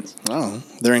all it means. Oh,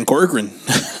 they're in Corcoran.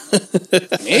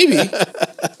 Maybe.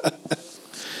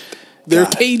 They're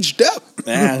caged up.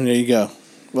 Yeah, there you go.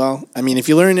 Well, I mean, if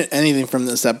you learn anything from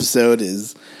this episode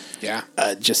is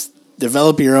just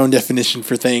develop your own definition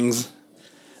for things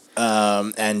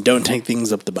and don't take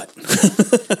things up the butt.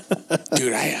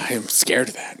 Dude, I am scared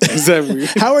of that. Is that weird?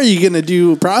 How are you going to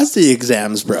do prostate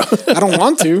exams, bro? I don't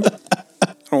want to.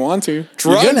 Drugs?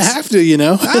 You're going to have to, you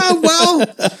know. Well,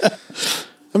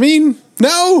 I mean,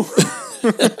 no.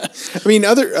 I mean,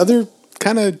 other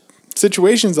kind of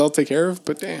situations I'll take care of,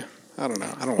 but damn, I don't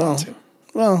know. I don't want to.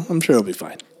 Well, I'm sure it'll be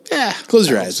fine. Yeah, close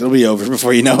your eyes. It'll be over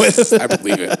before you know it. I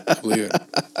believe it.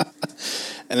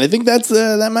 And I think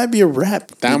that might be a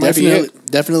wrap.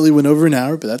 Definitely went over an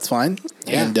hour, but that's fine.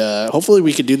 Yeah. And hopefully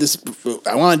we could do this.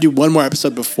 I want to do one more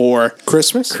episode before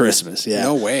Christmas, yeah.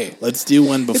 No way. Let's do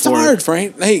one before. It's hard,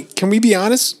 right? Hey, can we be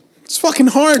honest? It's fucking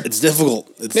hard. It's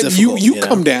difficult. You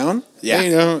come down. Yeah.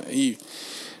 You know,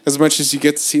 as much as you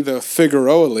get to see the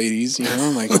Figueroa ladies, you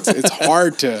know, like it's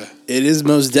hard to. It is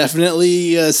most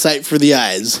definitely a sight for the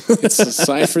eyes. It's a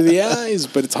sight for the eyes,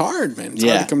 but it's hard, man. It's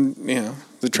hard to come, you know,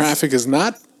 the traffic is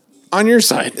not on your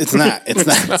side. It's not.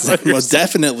 It's most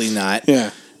definitely not. Yeah.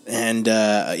 And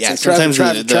sometimes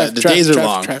the days are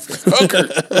long. Hooker.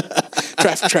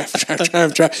 Traffic.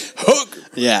 Hooker.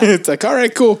 Yeah. It's like, all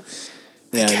right, cool.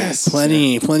 Yeah,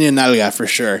 plenty of nalga for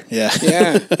sure. Yeah.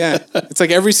 Yeah. It's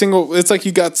like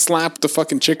you got slapped the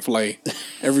fucking Chick-fil-A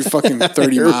every fucking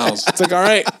 30 miles. It's like, all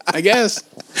right, I guess.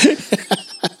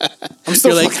 I'm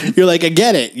still you're like, I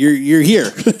get it. You're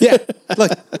here. Yeah.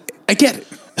 Look, I get it.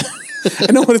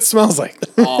 I know what it smells like.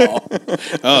 Oh God.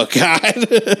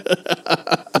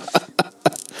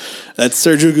 That's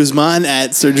Sergio Guzman at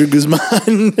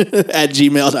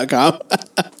sergioguzman@gmail.com.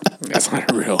 That's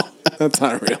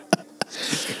not real.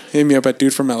 Hit me up at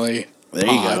Dude from LA. There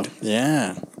you go.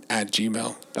 Yeah. At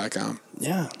gmail.com.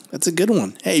 Yeah. That's a good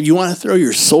one. Hey, if you want to throw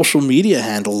your social media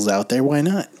handles out there, why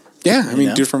not? Yeah. I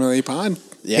mean, Dude from LA Pod.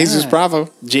 Yeah. Jesus Bravo.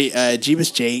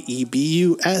 Jebus,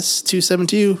 JEBUS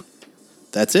 272.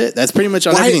 That's it. That's pretty much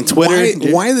on everything.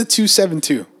 Twitter. Why the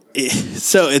 272?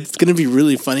 So it's going to be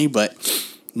really funny,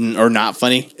 or not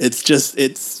funny.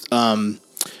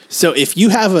 So if you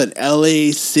have an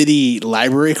LA City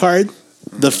library card,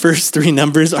 the first three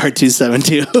numbers are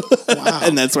 272. Wow.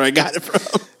 And that's where I got it from.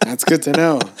 That's good to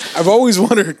know. I've always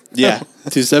wondered. Yeah.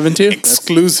 272.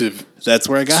 Exclusive. That's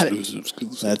where I got it.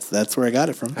 Exclusive. That's where I got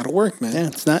it from. That'll work, man. Yeah,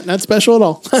 it's not special at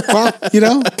all. Well,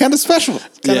 kind of special.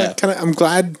 I'm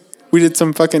glad we did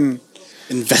some fucking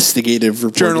investigative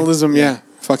reporting. Journalism. Yeah.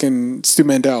 Fucking Stu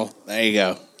Mandel. There you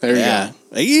go.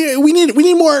 We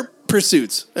need more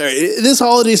pursuits. All right, this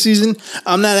holiday season,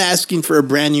 I'm not asking for a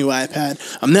brand new iPad.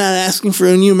 I'm not asking for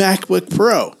a new MacBook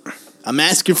Pro. I'm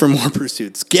asking for more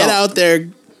pursuits. Get out there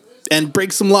and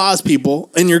break some laws, people,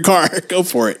 in your car. Go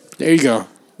for it. There you go.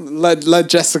 Let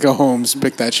Jessica Holmes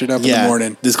pick that shit up in the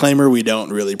morning. Disclaimer, we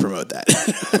don't really promote that.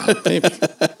 Maybe.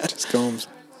 Jessica Holmes.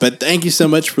 But thank you so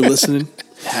much for listening.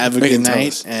 Have a good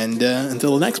night, and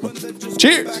until the next one.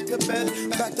 Cheers.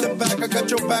 Back to back, I got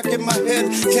your back in my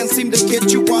head. Can't seem to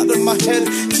get you out of my head.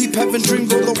 Keep having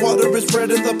dreams where the water is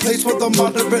red in the place where the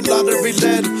moderate lottery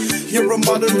led. You're a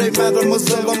modern day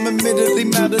mademoiselle. I'm admittedly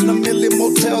mad in a million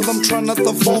motels. I'm trying not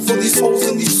to fall for these holes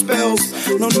and these spells.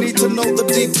 No need to know the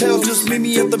details. Just meet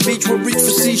me at the beach, we'll reach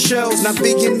for seashells. Not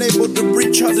being able to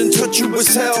reach out and touch you was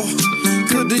hell.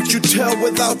 Couldn't you tell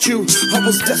without you I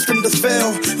was destined to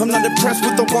fail? I'm not impressed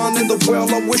with the wine in the well.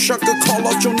 I wish I could call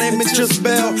out your name and just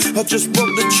bail. I just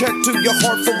wrote the check to your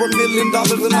heart for $1 million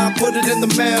and I put it in the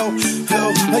mail.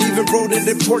 Hell, I even wrote it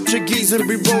in Portuguese and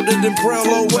rewrote it in Braille.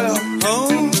 Oh well.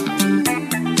 Home is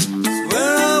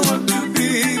where I want to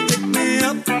be. Pick me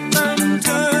up and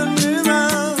turn me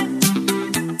around.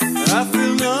 I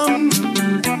feel numb,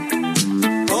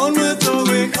 born with a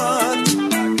weak heart.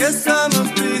 I guess I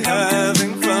must be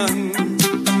having fun.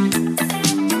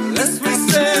 Less we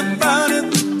say about it,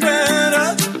 the better.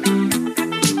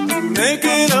 Make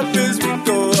it up as we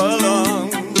go along.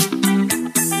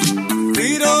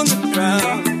 Feet on the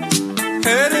ground,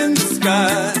 head in the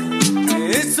sky.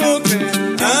 It's okay,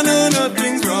 I know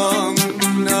nothing's wrong.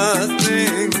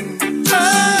 Nothing.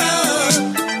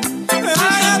 I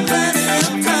got plenty of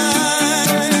time.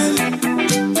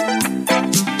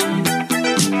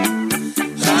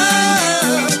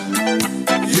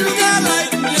 You got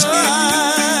light in your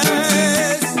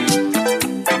eyes,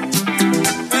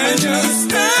 and you're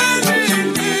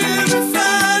standing here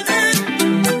beside me.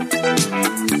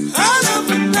 Out of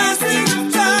the passing of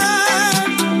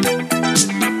time,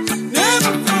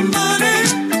 never for money,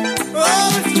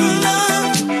 always for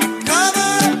love. Cover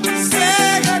up and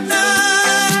say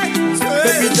goodnight.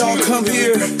 Baby doll, come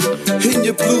here in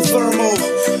your blue thermal.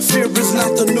 Fear is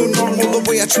not the new normal. The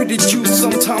way I treated you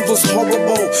sometimes was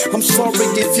horrible. I'm sorry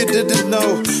if you didn't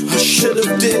know. I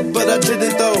should've did, but I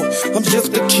didn't though. I'm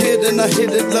just a kid and I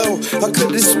hit it low. I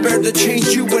couldn't spare to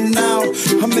change you, and now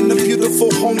I'm in a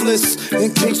beautiful homeless.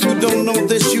 In case you don't know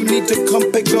this, you need to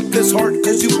come pick up this heart,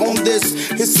 cause you own this.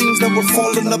 It seems that we're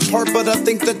falling apart, but I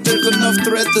think that there's enough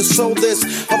thread to sew this.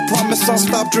 I promise I'll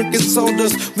stop drinking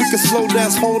sodas. We can slow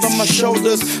dance, hold on my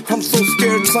shoulders. I'm so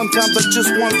scared sometimes I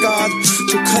just want God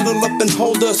to cuddle up and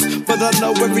hold us, but I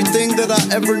know everything that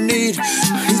I ever need,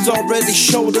 He's already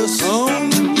showed us. Home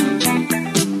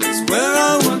is where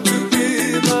I want to